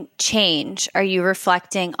talking change, are you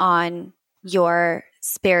reflecting on your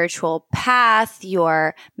spiritual path,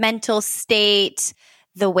 your mental state,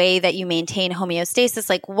 the way that you maintain homeostasis?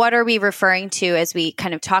 Like, what are we referring to as we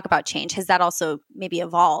kind of talk about change? Has that also maybe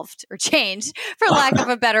evolved or changed, for lack of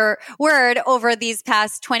a better word, over these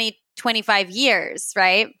past 20, 25 years,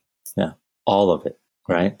 right? Yeah, all of it,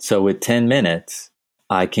 right? So with 10 minutes,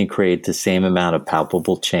 I can create the same amount of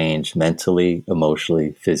palpable change mentally,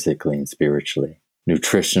 emotionally, physically, and spiritually,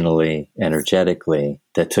 nutritionally, energetically,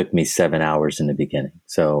 that took me 7 hours in the beginning.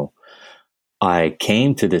 So I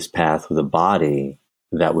came to this path with a body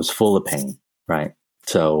that was full of pain, right?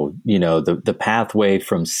 So, the pathway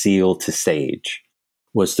from SEAL to sage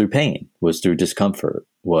was through pain, was through discomfort,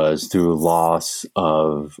 was through loss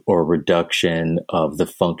of or reduction of the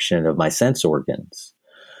function of my sense organs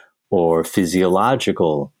or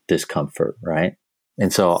physiological discomfort, right?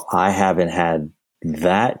 And so I haven't had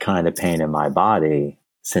that kind of pain in my body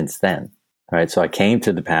since then, right? So I came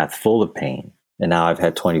to the path full of pain, and now I've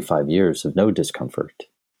had 25 years of no discomfort.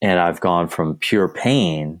 And I've gone from pure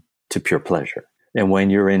pain to pure pleasure. And when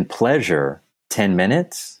you're in pleasure, 10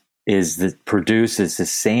 minutes produces the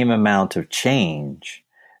same amount of change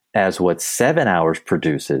as what 7 hours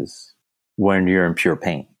produces when you're in pure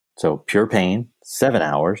pain. So pure pain, 7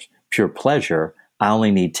 hours, pure pleasure, I only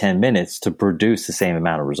need 10 minutes to produce the same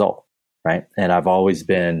amount of result, right? And I've always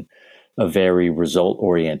been a very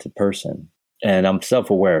result-oriented person. And I'm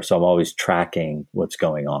self-aware, so I'm always tracking what's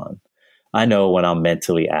going on. I know when I'm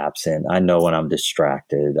mentally absent. I know when I'm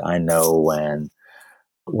distracted. I know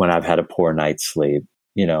when I've had a poor night's sleep.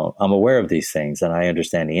 I'm aware of these things and I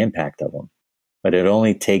understand the impact of them. But it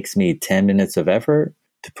only takes me 10 minutes of effort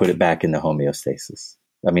to put it back into homeostasis.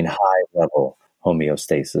 I mean, high level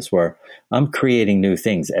homeostasis, where I'm creating new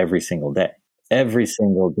things every single day. Every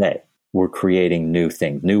single day, we're creating new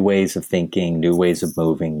things, new ways of thinking, new ways of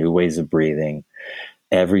moving, new ways of breathing.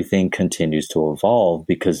 Everything continues to evolve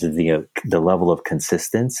because of the level of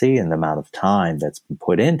consistency and the amount of time that's been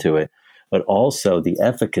put into it, but also the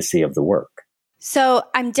efficacy of the work. So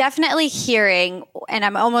I'm definitely hearing, and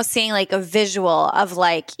I'm almost seeing like a visual of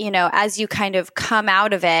like, as you kind of come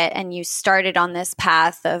out of it and you started on this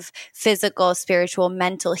path of physical, spiritual,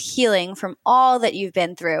 mental healing from all that you've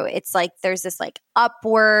been through. It's like there's this like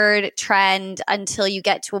upward trend until you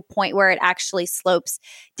get to a point where it actually slopes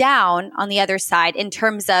down on the other side in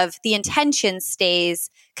terms of the intention stays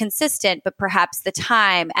consistent, but perhaps the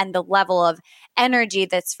time and the level of energy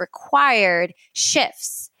that's required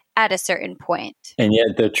shifts at a certain point. And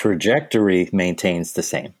yet the trajectory maintains the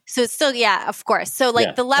same. So it's still, yeah, of course. So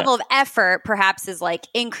like the level of effort perhaps is like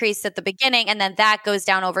increased at the beginning and then that goes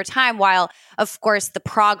down over time while of course the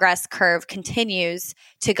progress curve continues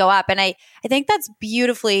to go up. And I think that's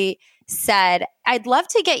beautifully said. I'd love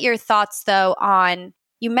to get your thoughts though on,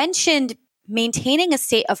 you mentioned maintaining a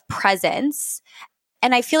state of presence.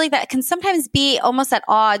 And I feel like that can sometimes be almost at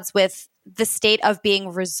odds with the state of being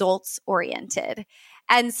results oriented.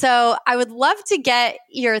 And so I would love to get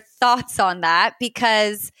your thoughts on that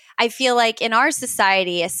because I feel like in our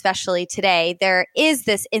society, especially today, there is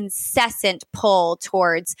this incessant pull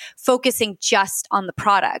towards focusing just on the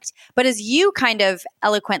product. But as you kind of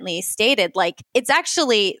eloquently stated, like it's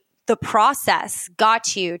actually the process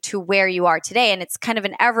got you to where you are today. And it's kind of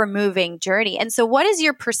an ever moving journey. And so what is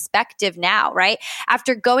your perspective now, right?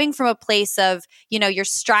 After going from a place of, you're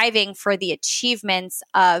striving for the achievements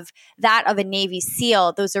of that of a Navy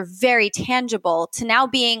SEAL, those are very tangible, to now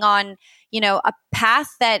being on, a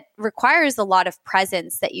path that requires a lot of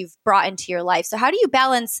presence that you've brought into your life. So how do you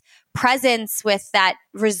balance presence with that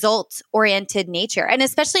result oriented nature. And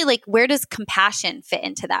especially like, where does compassion fit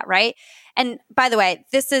into that, right? And by the way,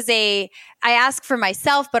 I ask for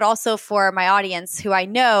myself, but also for my audience who I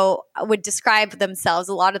know would describe themselves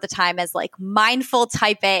a lot of the time as like mindful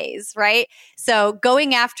type A's, right? So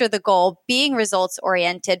going after the goal, being results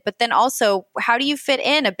oriented, but then also how do you fit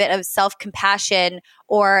in a bit of self-compassion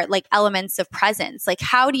or like elements of presence? Like,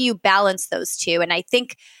 how do you balance those two? And I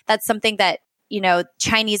think that's something that,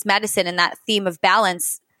 Chinese medicine and that theme of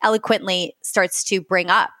balance eloquently starts to bring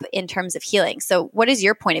up in terms of healing. So what is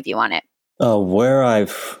your point of view on it? Where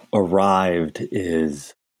I've arrived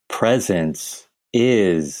is presence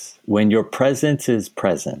is when your presence is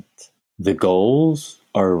present, the goals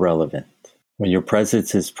are irrelevant. When your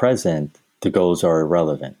presence is present, the goals are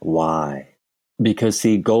irrelevant. Why? Because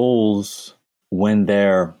see, goals, when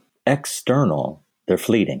they're external, they're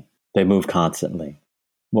fleeting. They move constantly.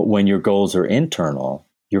 But when your goals are internal,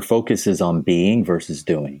 your focus is on being versus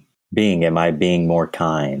doing. Being, am I being more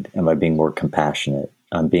kind? Am I being more compassionate?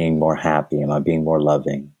 I'm being more happy. Am I being more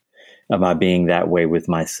loving? Am I being that way with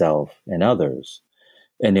myself and others?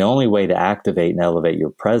 And the only way to activate and elevate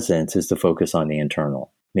your presence is to focus on the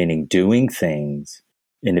internal, meaning doing things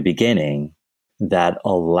in the beginning that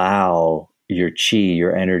allow your chi,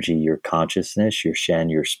 your energy, your consciousness, your shen,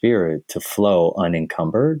 your spirit to flow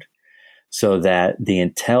unencumbered, so that the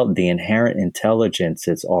inherent intelligence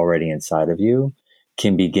that's already inside of you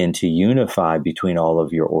can begin to unify between all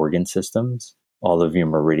of your organ systems, all of your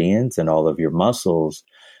meridians, and all of your muscles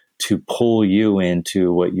to pull you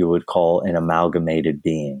into what you would call an amalgamated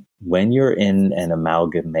being. When you're in an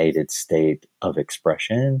amalgamated state of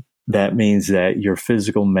expression, that means that your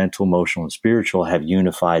physical, mental, emotional, and spiritual have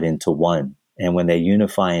unified into one. And when they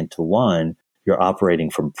unify into one, you're operating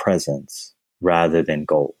from presence rather than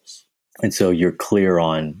goals. And so you're clear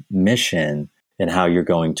on mission and how you're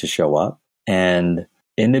going to show up. And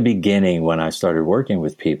in the beginning, when I started working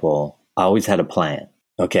with people, I always had a plan.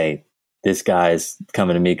 Okay, this guy's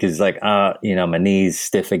coming to me because he's like, my knee's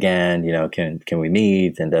stiff again. Can we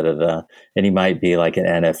meet? And da da da. And he might be like an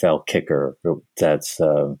NFL kicker that's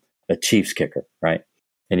a Chiefs kicker, right?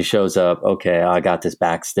 And he shows up. Okay, I got this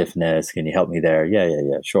back stiffness. Can you help me there? Yeah,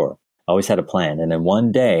 sure. I always had a plan. And then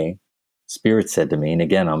one day, Spirit said to me, and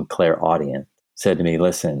again, I'm clairaudient, said to me,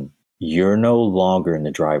 listen, you're no longer in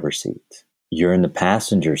the driver's seat. You're in the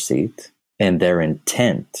passenger seat, and their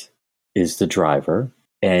intent is the driver,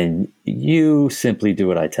 and you simply do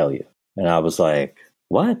what I tell you. And I was like,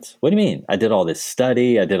 what? What do you mean? I did all this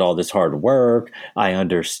study. I did all this hard work. I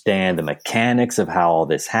understand the mechanics of how all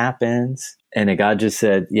this happens. And then God just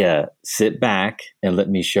said, yeah, sit back and let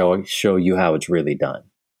me show you how it's really done.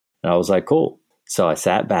 And I was like, cool. So I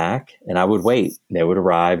sat back and I would wait. They would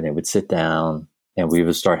arrive and they would sit down and we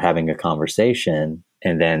would start having a conversation,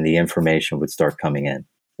 and then the information would start coming in.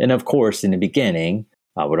 And of course, in the beginning,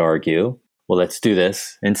 I would argue, well, let's do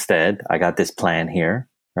this instead. I got this plan here,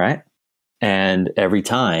 right? And every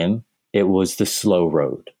time it was the slow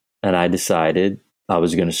road. And I decided I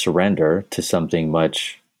was going to surrender to something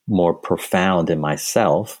much more profound in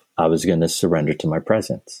myself. I was going to surrender to my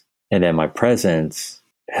presence. And then my presence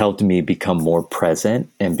helped me become more present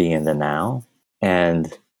and be in the now.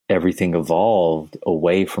 And everything evolved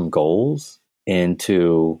away from goals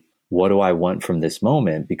into what do I want from this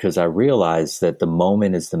moment? Because I realized that the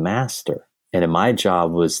moment is the master. And my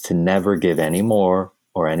job was to never give any more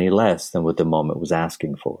or any less than what the moment was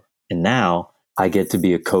asking for. And now I get to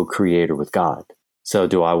be a co-creator with God. So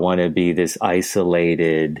do I want to be this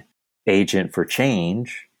isolated agent for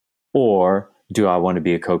change, or do I want to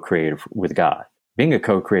be a co-creator with God? Being a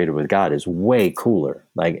co-creator with God is way cooler.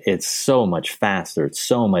 Like, it's so much faster. It's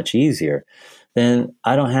so much easier. Then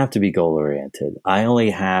I don't have to be goal-oriented. I only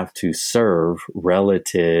have to serve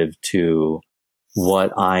relative to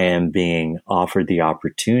what I am being offered the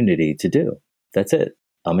opportunity to do. That's it.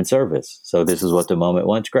 I'm in service. So this is what the moment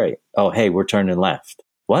wants. Great. Oh, hey, we're turning left.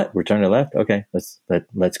 What? We're turning left? Okay,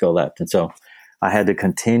 let's go left. And so I had to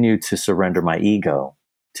continue to surrender my ego,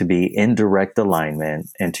 to be in direct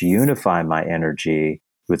alignment, and to unify my energy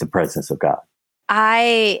with the presence of God.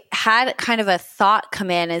 I had kind of a thought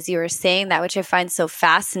come in as you were saying that, which I find so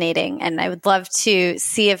fascinating. And I would love to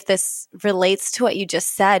see if this relates to what you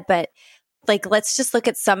just said. But like, let's just look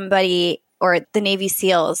at somebody or the Navy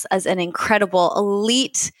SEALs as an incredible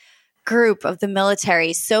elite group of the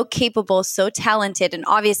military, so capable, so talented. And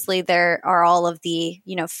obviously there are all of the,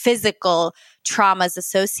 physical traumas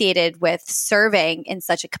associated with serving in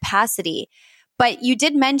such a capacity. But you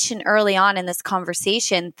did mention early on in this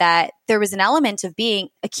conversation that there was an element of being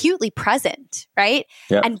acutely present, right?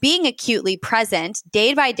 Yeah. And being acutely present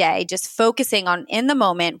day by day, just focusing on in the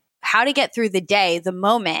moment, how to get through the day, the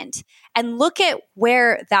moment, and look at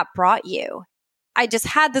where that brought you. I just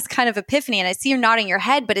had this kind of epiphany, and I see you nodding your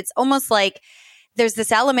head, but it's almost like there's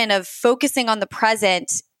this element of focusing on the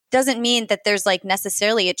present doesn't mean that there's like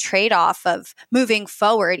necessarily a trade-off of moving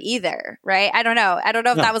forward either, right? I don't know. I don't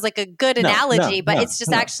know if that was like a good analogy, but it's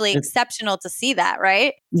just actually exceptional to see that,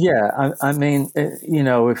 right? Yeah, I mean,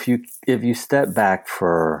 if you step back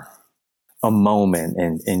for a moment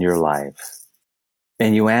in your life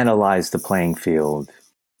and you analyze the playing field,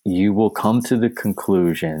 you will come to the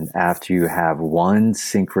conclusion after you have one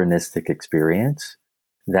synchronistic experience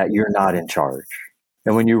that you're not in charge.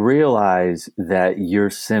 And when you realize that you're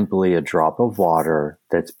simply a drop of water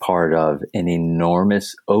that's part of an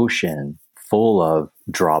enormous ocean full of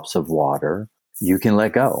drops of water, you can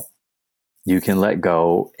let go. You can let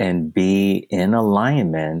go and be in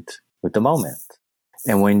alignment with the moment.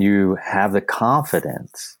 And when you have the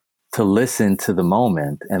confidence to listen to the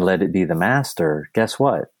moment and let it be the master, guess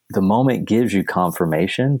what? The moment gives you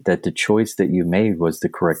confirmation that the choice that you made was the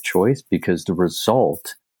correct choice because the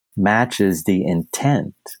result matches the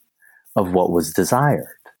intent of what was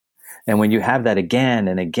desired. And when you have that again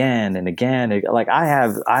and again and again, like I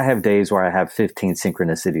have days where I have 15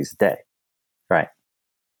 synchronicities a day, right?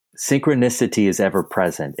 Synchronicity is ever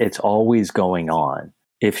present. It's always going on.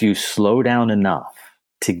 If you slow down enough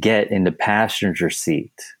to get in the passenger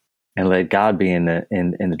seat and let God be in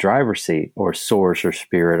the driver's seat, or source or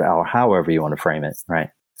spirit, or however you want to frame it, right?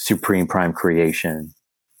 Supreme prime creation.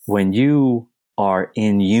 When you are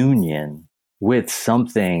in union with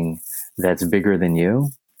something that's bigger than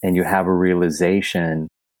you, and you have a realization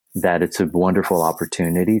that it's a wonderful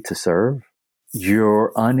opportunity to serve,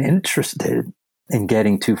 you're uninterested in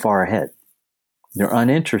getting too far ahead. You're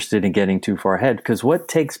uninterested in getting too far ahead because what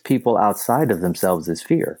takes people outside of themselves is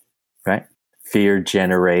fear, right? Fear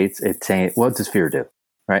generates, what does fear do,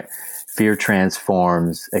 right? Fear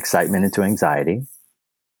transforms excitement into anxiety.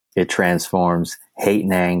 It transforms hate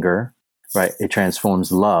and anger, right? It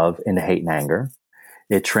transforms love into hate and anger.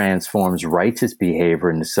 It transforms righteous behavior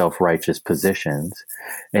into self-righteous positions.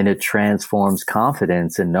 And it transforms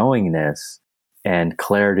confidence and knowingness and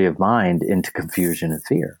clarity of mind into confusion and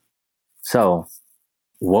fear. So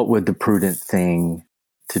what would the prudent thing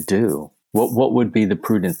to do? What would be the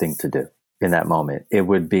prudent thing to do in that moment? It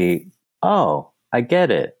would be, oh, I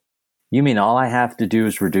get it. You mean all I have to do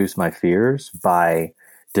is reduce my fears by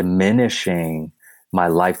diminishing my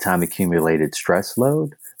lifetime accumulated stress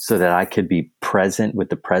load so that I could be present with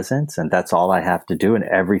the presence, and that's all I have to do, and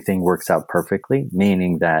everything works out perfectly,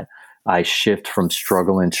 meaning that I shift from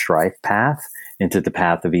struggle and strife path into the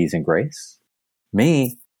path of ease and grace.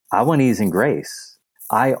 Me, I want ease and grace.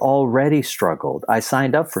 I already struggled. I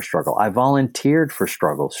signed up for struggle. I volunteered for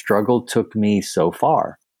struggle. Struggle took me so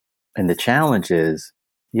far. And the challenge is,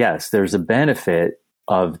 yes, there's a benefit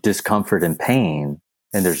of discomfort and pain,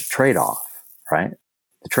 and there's a trade-off, right?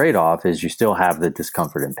 The trade-off is you still have the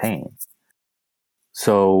discomfort and pain.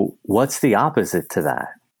 So what's the opposite to that?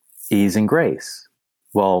 Ease and grace.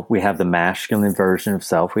 Well, we have the masculine version of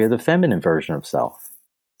self. We have the feminine version of self.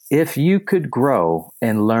 If you could grow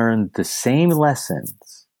and learn the same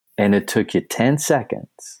lessons and it took you 10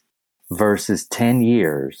 seconds versus 10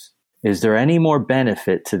 years, is there any more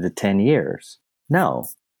benefit to the 10 years? No,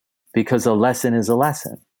 because a lesson is a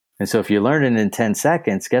lesson. And so if you learn it in 10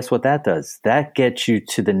 seconds, guess what that does? That gets you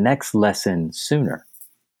to the next lesson sooner.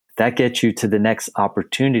 That gets you to the next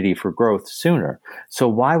opportunity for growth sooner. So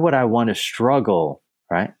why would I want to struggle,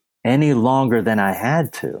 right, any longer than I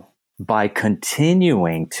had to by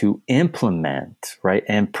continuing to implement, right,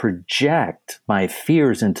 and project my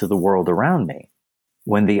fears into the world around me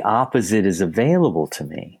when the opposite is available to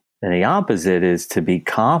me? And the opposite is to be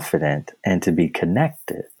confident and to be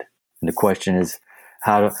connected. And the question is,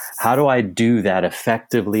 how do I do that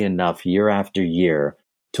effectively enough year after year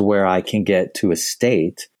to where I can get to a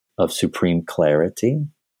state of supreme clarity,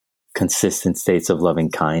 consistent states of loving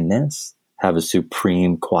kindness, have a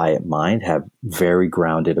supreme quiet mind, have very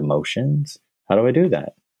grounded emotions? How do I do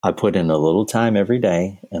that? I put in a little time every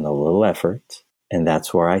day and a little effort, and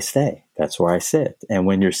that's where I stay. That's where I sit. And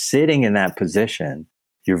when you're sitting in that position,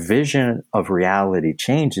 your vision of reality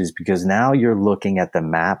changes because now you're looking at the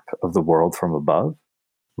map of the world from above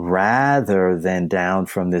rather than down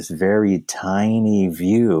from this very tiny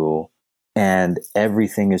view, and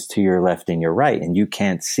everything is to your left and your right, and you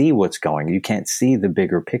can't see what's going. You can't see the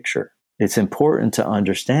bigger picture. It's important to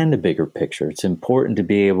understand the bigger picture. It's important to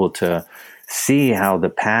be able to see how the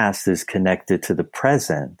past is connected to the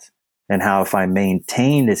present, and how if I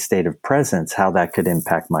maintain this state of presence, how that could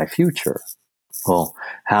impact my future. Well,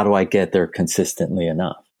 how do I get there consistently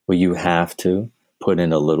enough? Well, you have to put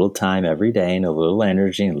in a little time every day and a little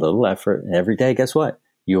energy and a little effort, and every day, guess what?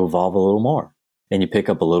 You evolve a little more, and you pick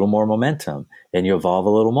up a little more momentum, and you evolve a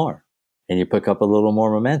little more, and you pick up a little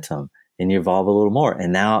more momentum, and you evolve a little more.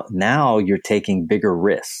 And now you're taking bigger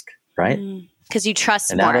risk, right? Because you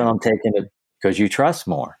trust And more. now that I'm taking it, because you trust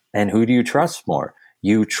more. And who do you trust more?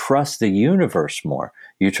 You trust the universe more.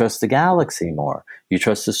 You trust the galaxy more. You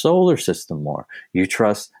trust the solar system more. You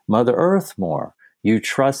trust Mother Earth more. You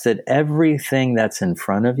trust that everything that's in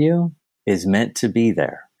front of you is meant to be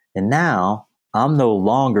there. And now I'm no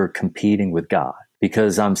longer competing with God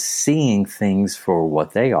because I'm seeing things for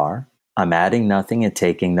what they are. I'm adding nothing and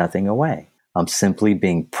taking nothing away. I'm simply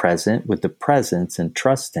being present with the presence and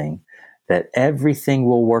trusting that everything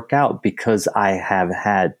will work out because I have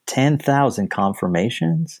had 10,000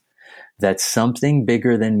 confirmations that something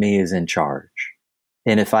bigger than me is in charge.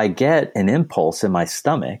 And if I get an impulse in my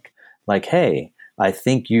stomach, like, hey, I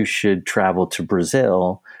think you should travel to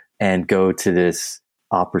Brazil and go to this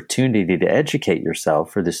opportunity to educate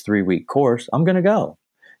yourself for this 3-week course, I'm going to go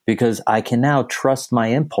because I can now trust my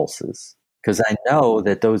impulses because I know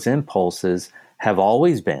that those impulses have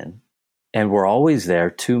always been and were always there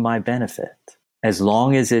to my benefit, as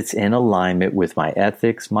long as it's in alignment with my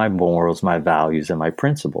ethics, my morals, my values, and my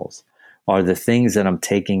principles. Are the things that I'm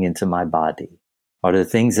taking into my body? Are the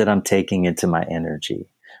things that I'm taking into my energy?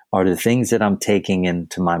 Are the things that I'm taking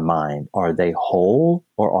into my mind, are they whole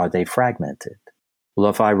or are they fragmented? Well,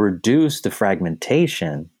 if I reduce the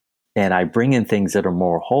fragmentation and I bring in things that are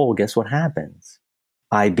more whole, guess what happens?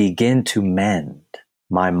 I begin to mend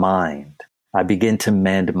my mind. I begin to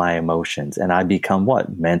mend my emotions, and I become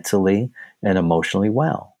what? Mentally and emotionally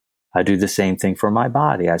well. I do the same thing for my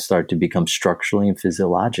body. I start to become structurally and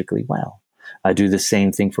physiologically well. I do the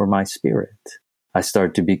same thing for my spirit. I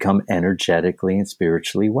start to become energetically and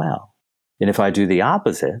spiritually well. And if I do the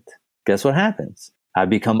opposite, guess what happens? I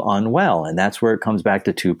become unwell. And that's where it comes back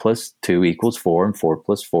to 2 + 2 = 4 and 4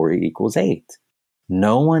 + 4 = 8.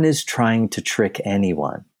 No one is trying to trick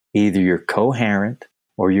anyone. Either you're coherent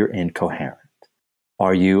or you're incoherent.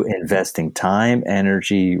 Are you investing time,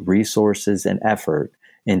 energy, resources, and effort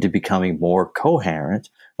into becoming more coherent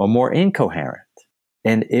or more incoherent?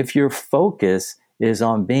 And if your focus is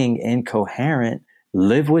on being incoherent,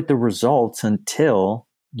 live with the results until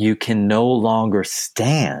you can no longer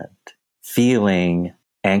stand feeling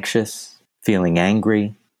anxious, feeling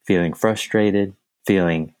angry, feeling frustrated,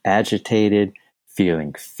 feeling agitated,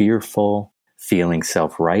 feeling fearful, feeling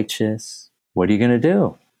self-righteous. What are you going to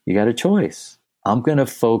do? You got a choice. I'm going to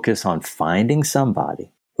focus on finding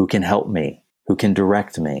somebody who can help me, who can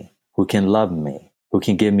direct me, who can love me, who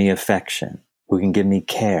can give me affection, who can give me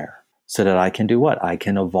care, so that I can do what? I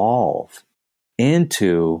can evolve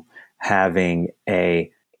into having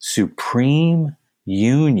a supreme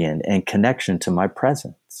union and connection to my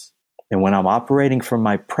presence. And when I'm operating from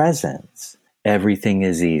my presence, everything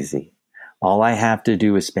is easy. All I have to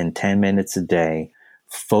do is spend 10 minutes a day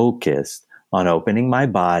focused on opening my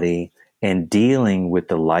body and dealing with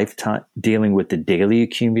the daily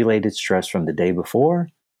accumulated stress from the day before.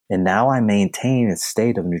 And now I maintain a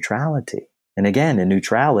state of neutrality. And again, in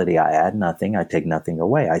neutrality, I add nothing, I take nothing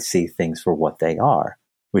away. I see things for what they are,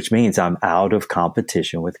 which means I'm out of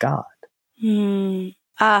competition with God. And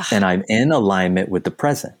I'm in alignment with the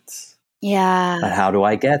presence. Yeah. But how do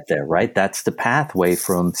I get there, right? That's the pathway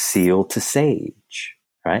from SEAL to SAGE,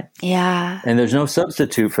 right? Yeah. And there's no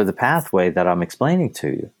substitute for the pathway that I'm explaining to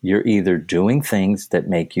you. You're either doing things that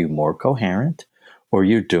make you more coherent, or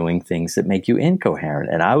you're doing things that make you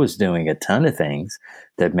incoherent. And I was doing a ton of things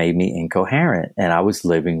that made me incoherent, and I was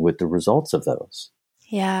living with the results of those.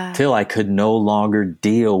 Yeah. Till I could no longer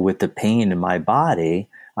deal with the pain in my body.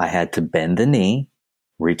 I had to bend the knee,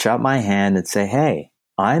 reach out my hand and say, hey,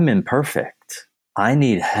 I'm imperfect. I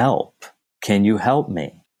need help. Can you help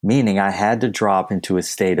me? Meaning I had to drop into a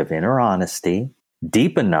state of inner honesty,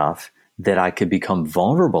 deep enough that I could become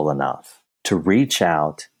vulnerable enough to reach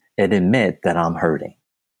out and admit that I'm hurting.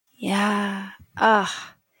 Yeah.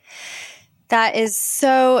 That is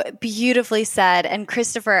so beautifully said. And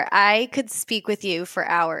Christopher, I could speak with you for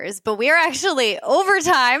hours, but we are actually over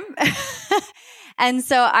time. And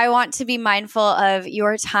so I want to be mindful of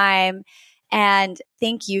your time. And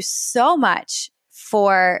thank you so much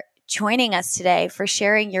for joining us today, for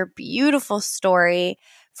sharing your beautiful story,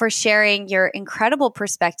 for sharing your incredible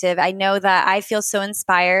perspective. I know that I feel so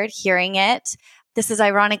inspired hearing it. This is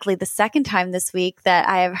ironically the second time this week that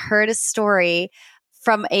I have heard a story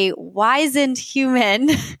from a wizened human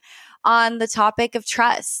on the topic of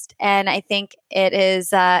trust. And I think it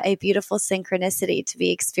is a beautiful synchronicity to be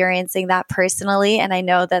experiencing that personally. And I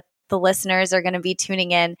know that the listeners are going to be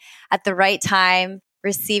tuning in at the right time,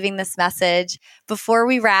 receiving this message. Before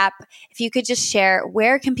we wrap, if you could just share,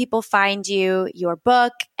 where can people find you, your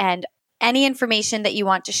book, and any information that you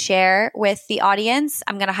want to share with the audience?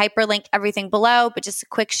 I'm going to hyperlink everything below, but just a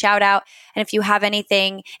quick shout out. And if you have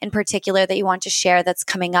anything in particular that you want to share that's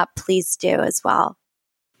coming up, please do as well.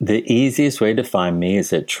 The easiest way to find me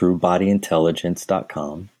is at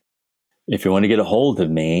truebodyintelligence.com. If you want to get a hold of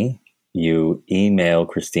me, you email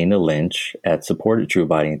Christina Lynch at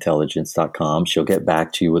support@truebodyintelligence.com. She'll get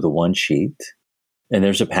back to you with a one sheet. And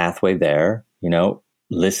there's a pathway there.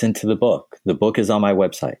 Listen to the book. The book is on my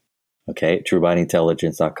website. Okay,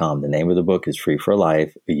 truebodyintelligence.com. The name of the book is Free for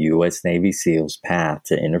Life, a U.S. Navy SEAL's Path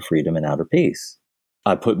to Inner Freedom and Outer Peace.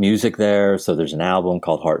 I put music there. So there's an album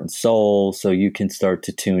called Heart and Soul. So you can start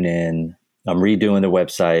to tune in. I'm redoing the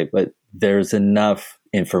website, but there's enough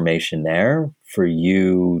information there for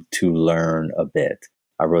you to learn a bit.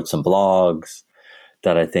 I wrote some blogs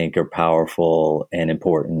that I think are powerful and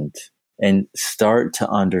important, and start to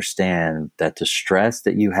understand that the stress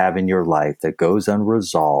that you have in your life that goes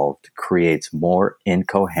unresolved creates more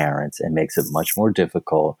incoherence and makes it much more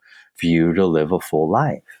difficult for you to live a full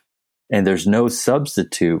life. And there's no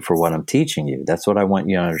substitute for what I'm teaching you. That's what I want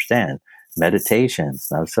you to understand. Meditation,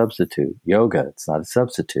 it's not a substitute. Yoga, it's not a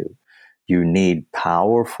substitute. You need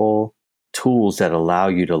powerful tools that allow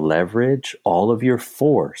you to leverage all of your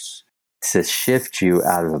force to shift you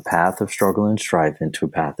out of a path of struggle and strife into a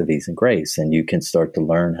path of ease and grace. And you can start to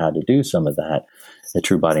learn how to do some of that at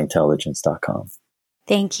truebodyintelligence.com.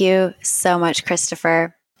 Thank you so much,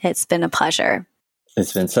 Christopher. It's been a pleasure.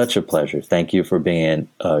 It's been such a pleasure. Thank you for being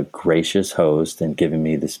a gracious host and giving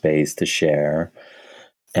me the space to share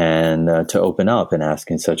and to open up and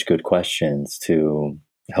asking such good questions to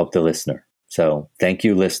help the listener. So thank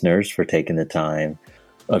you, listeners, for taking the time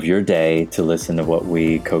of your day to listen to what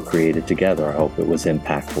we co-created together. I hope it was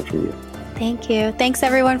impactful for you. Thank you. Thanks,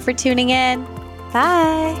 everyone, for tuning in.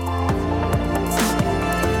 Bye.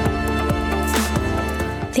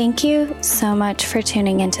 Thank you so much for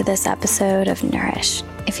tuning into this episode of Nourish.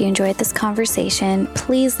 If you enjoyed this conversation,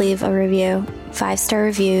 please leave a review. 5-star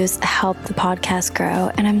reviews help the podcast grow,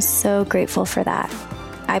 and I'm so grateful for that.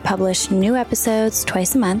 I publish new episodes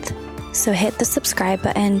twice a month, so hit the subscribe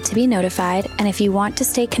button to be notified. And if you want to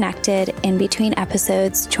stay connected in between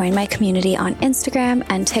episodes, join my community on Instagram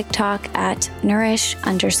and TikTok at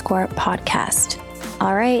nourish_podcast.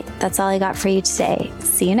 All right, that's all I got for you today.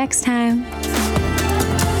 See you next time.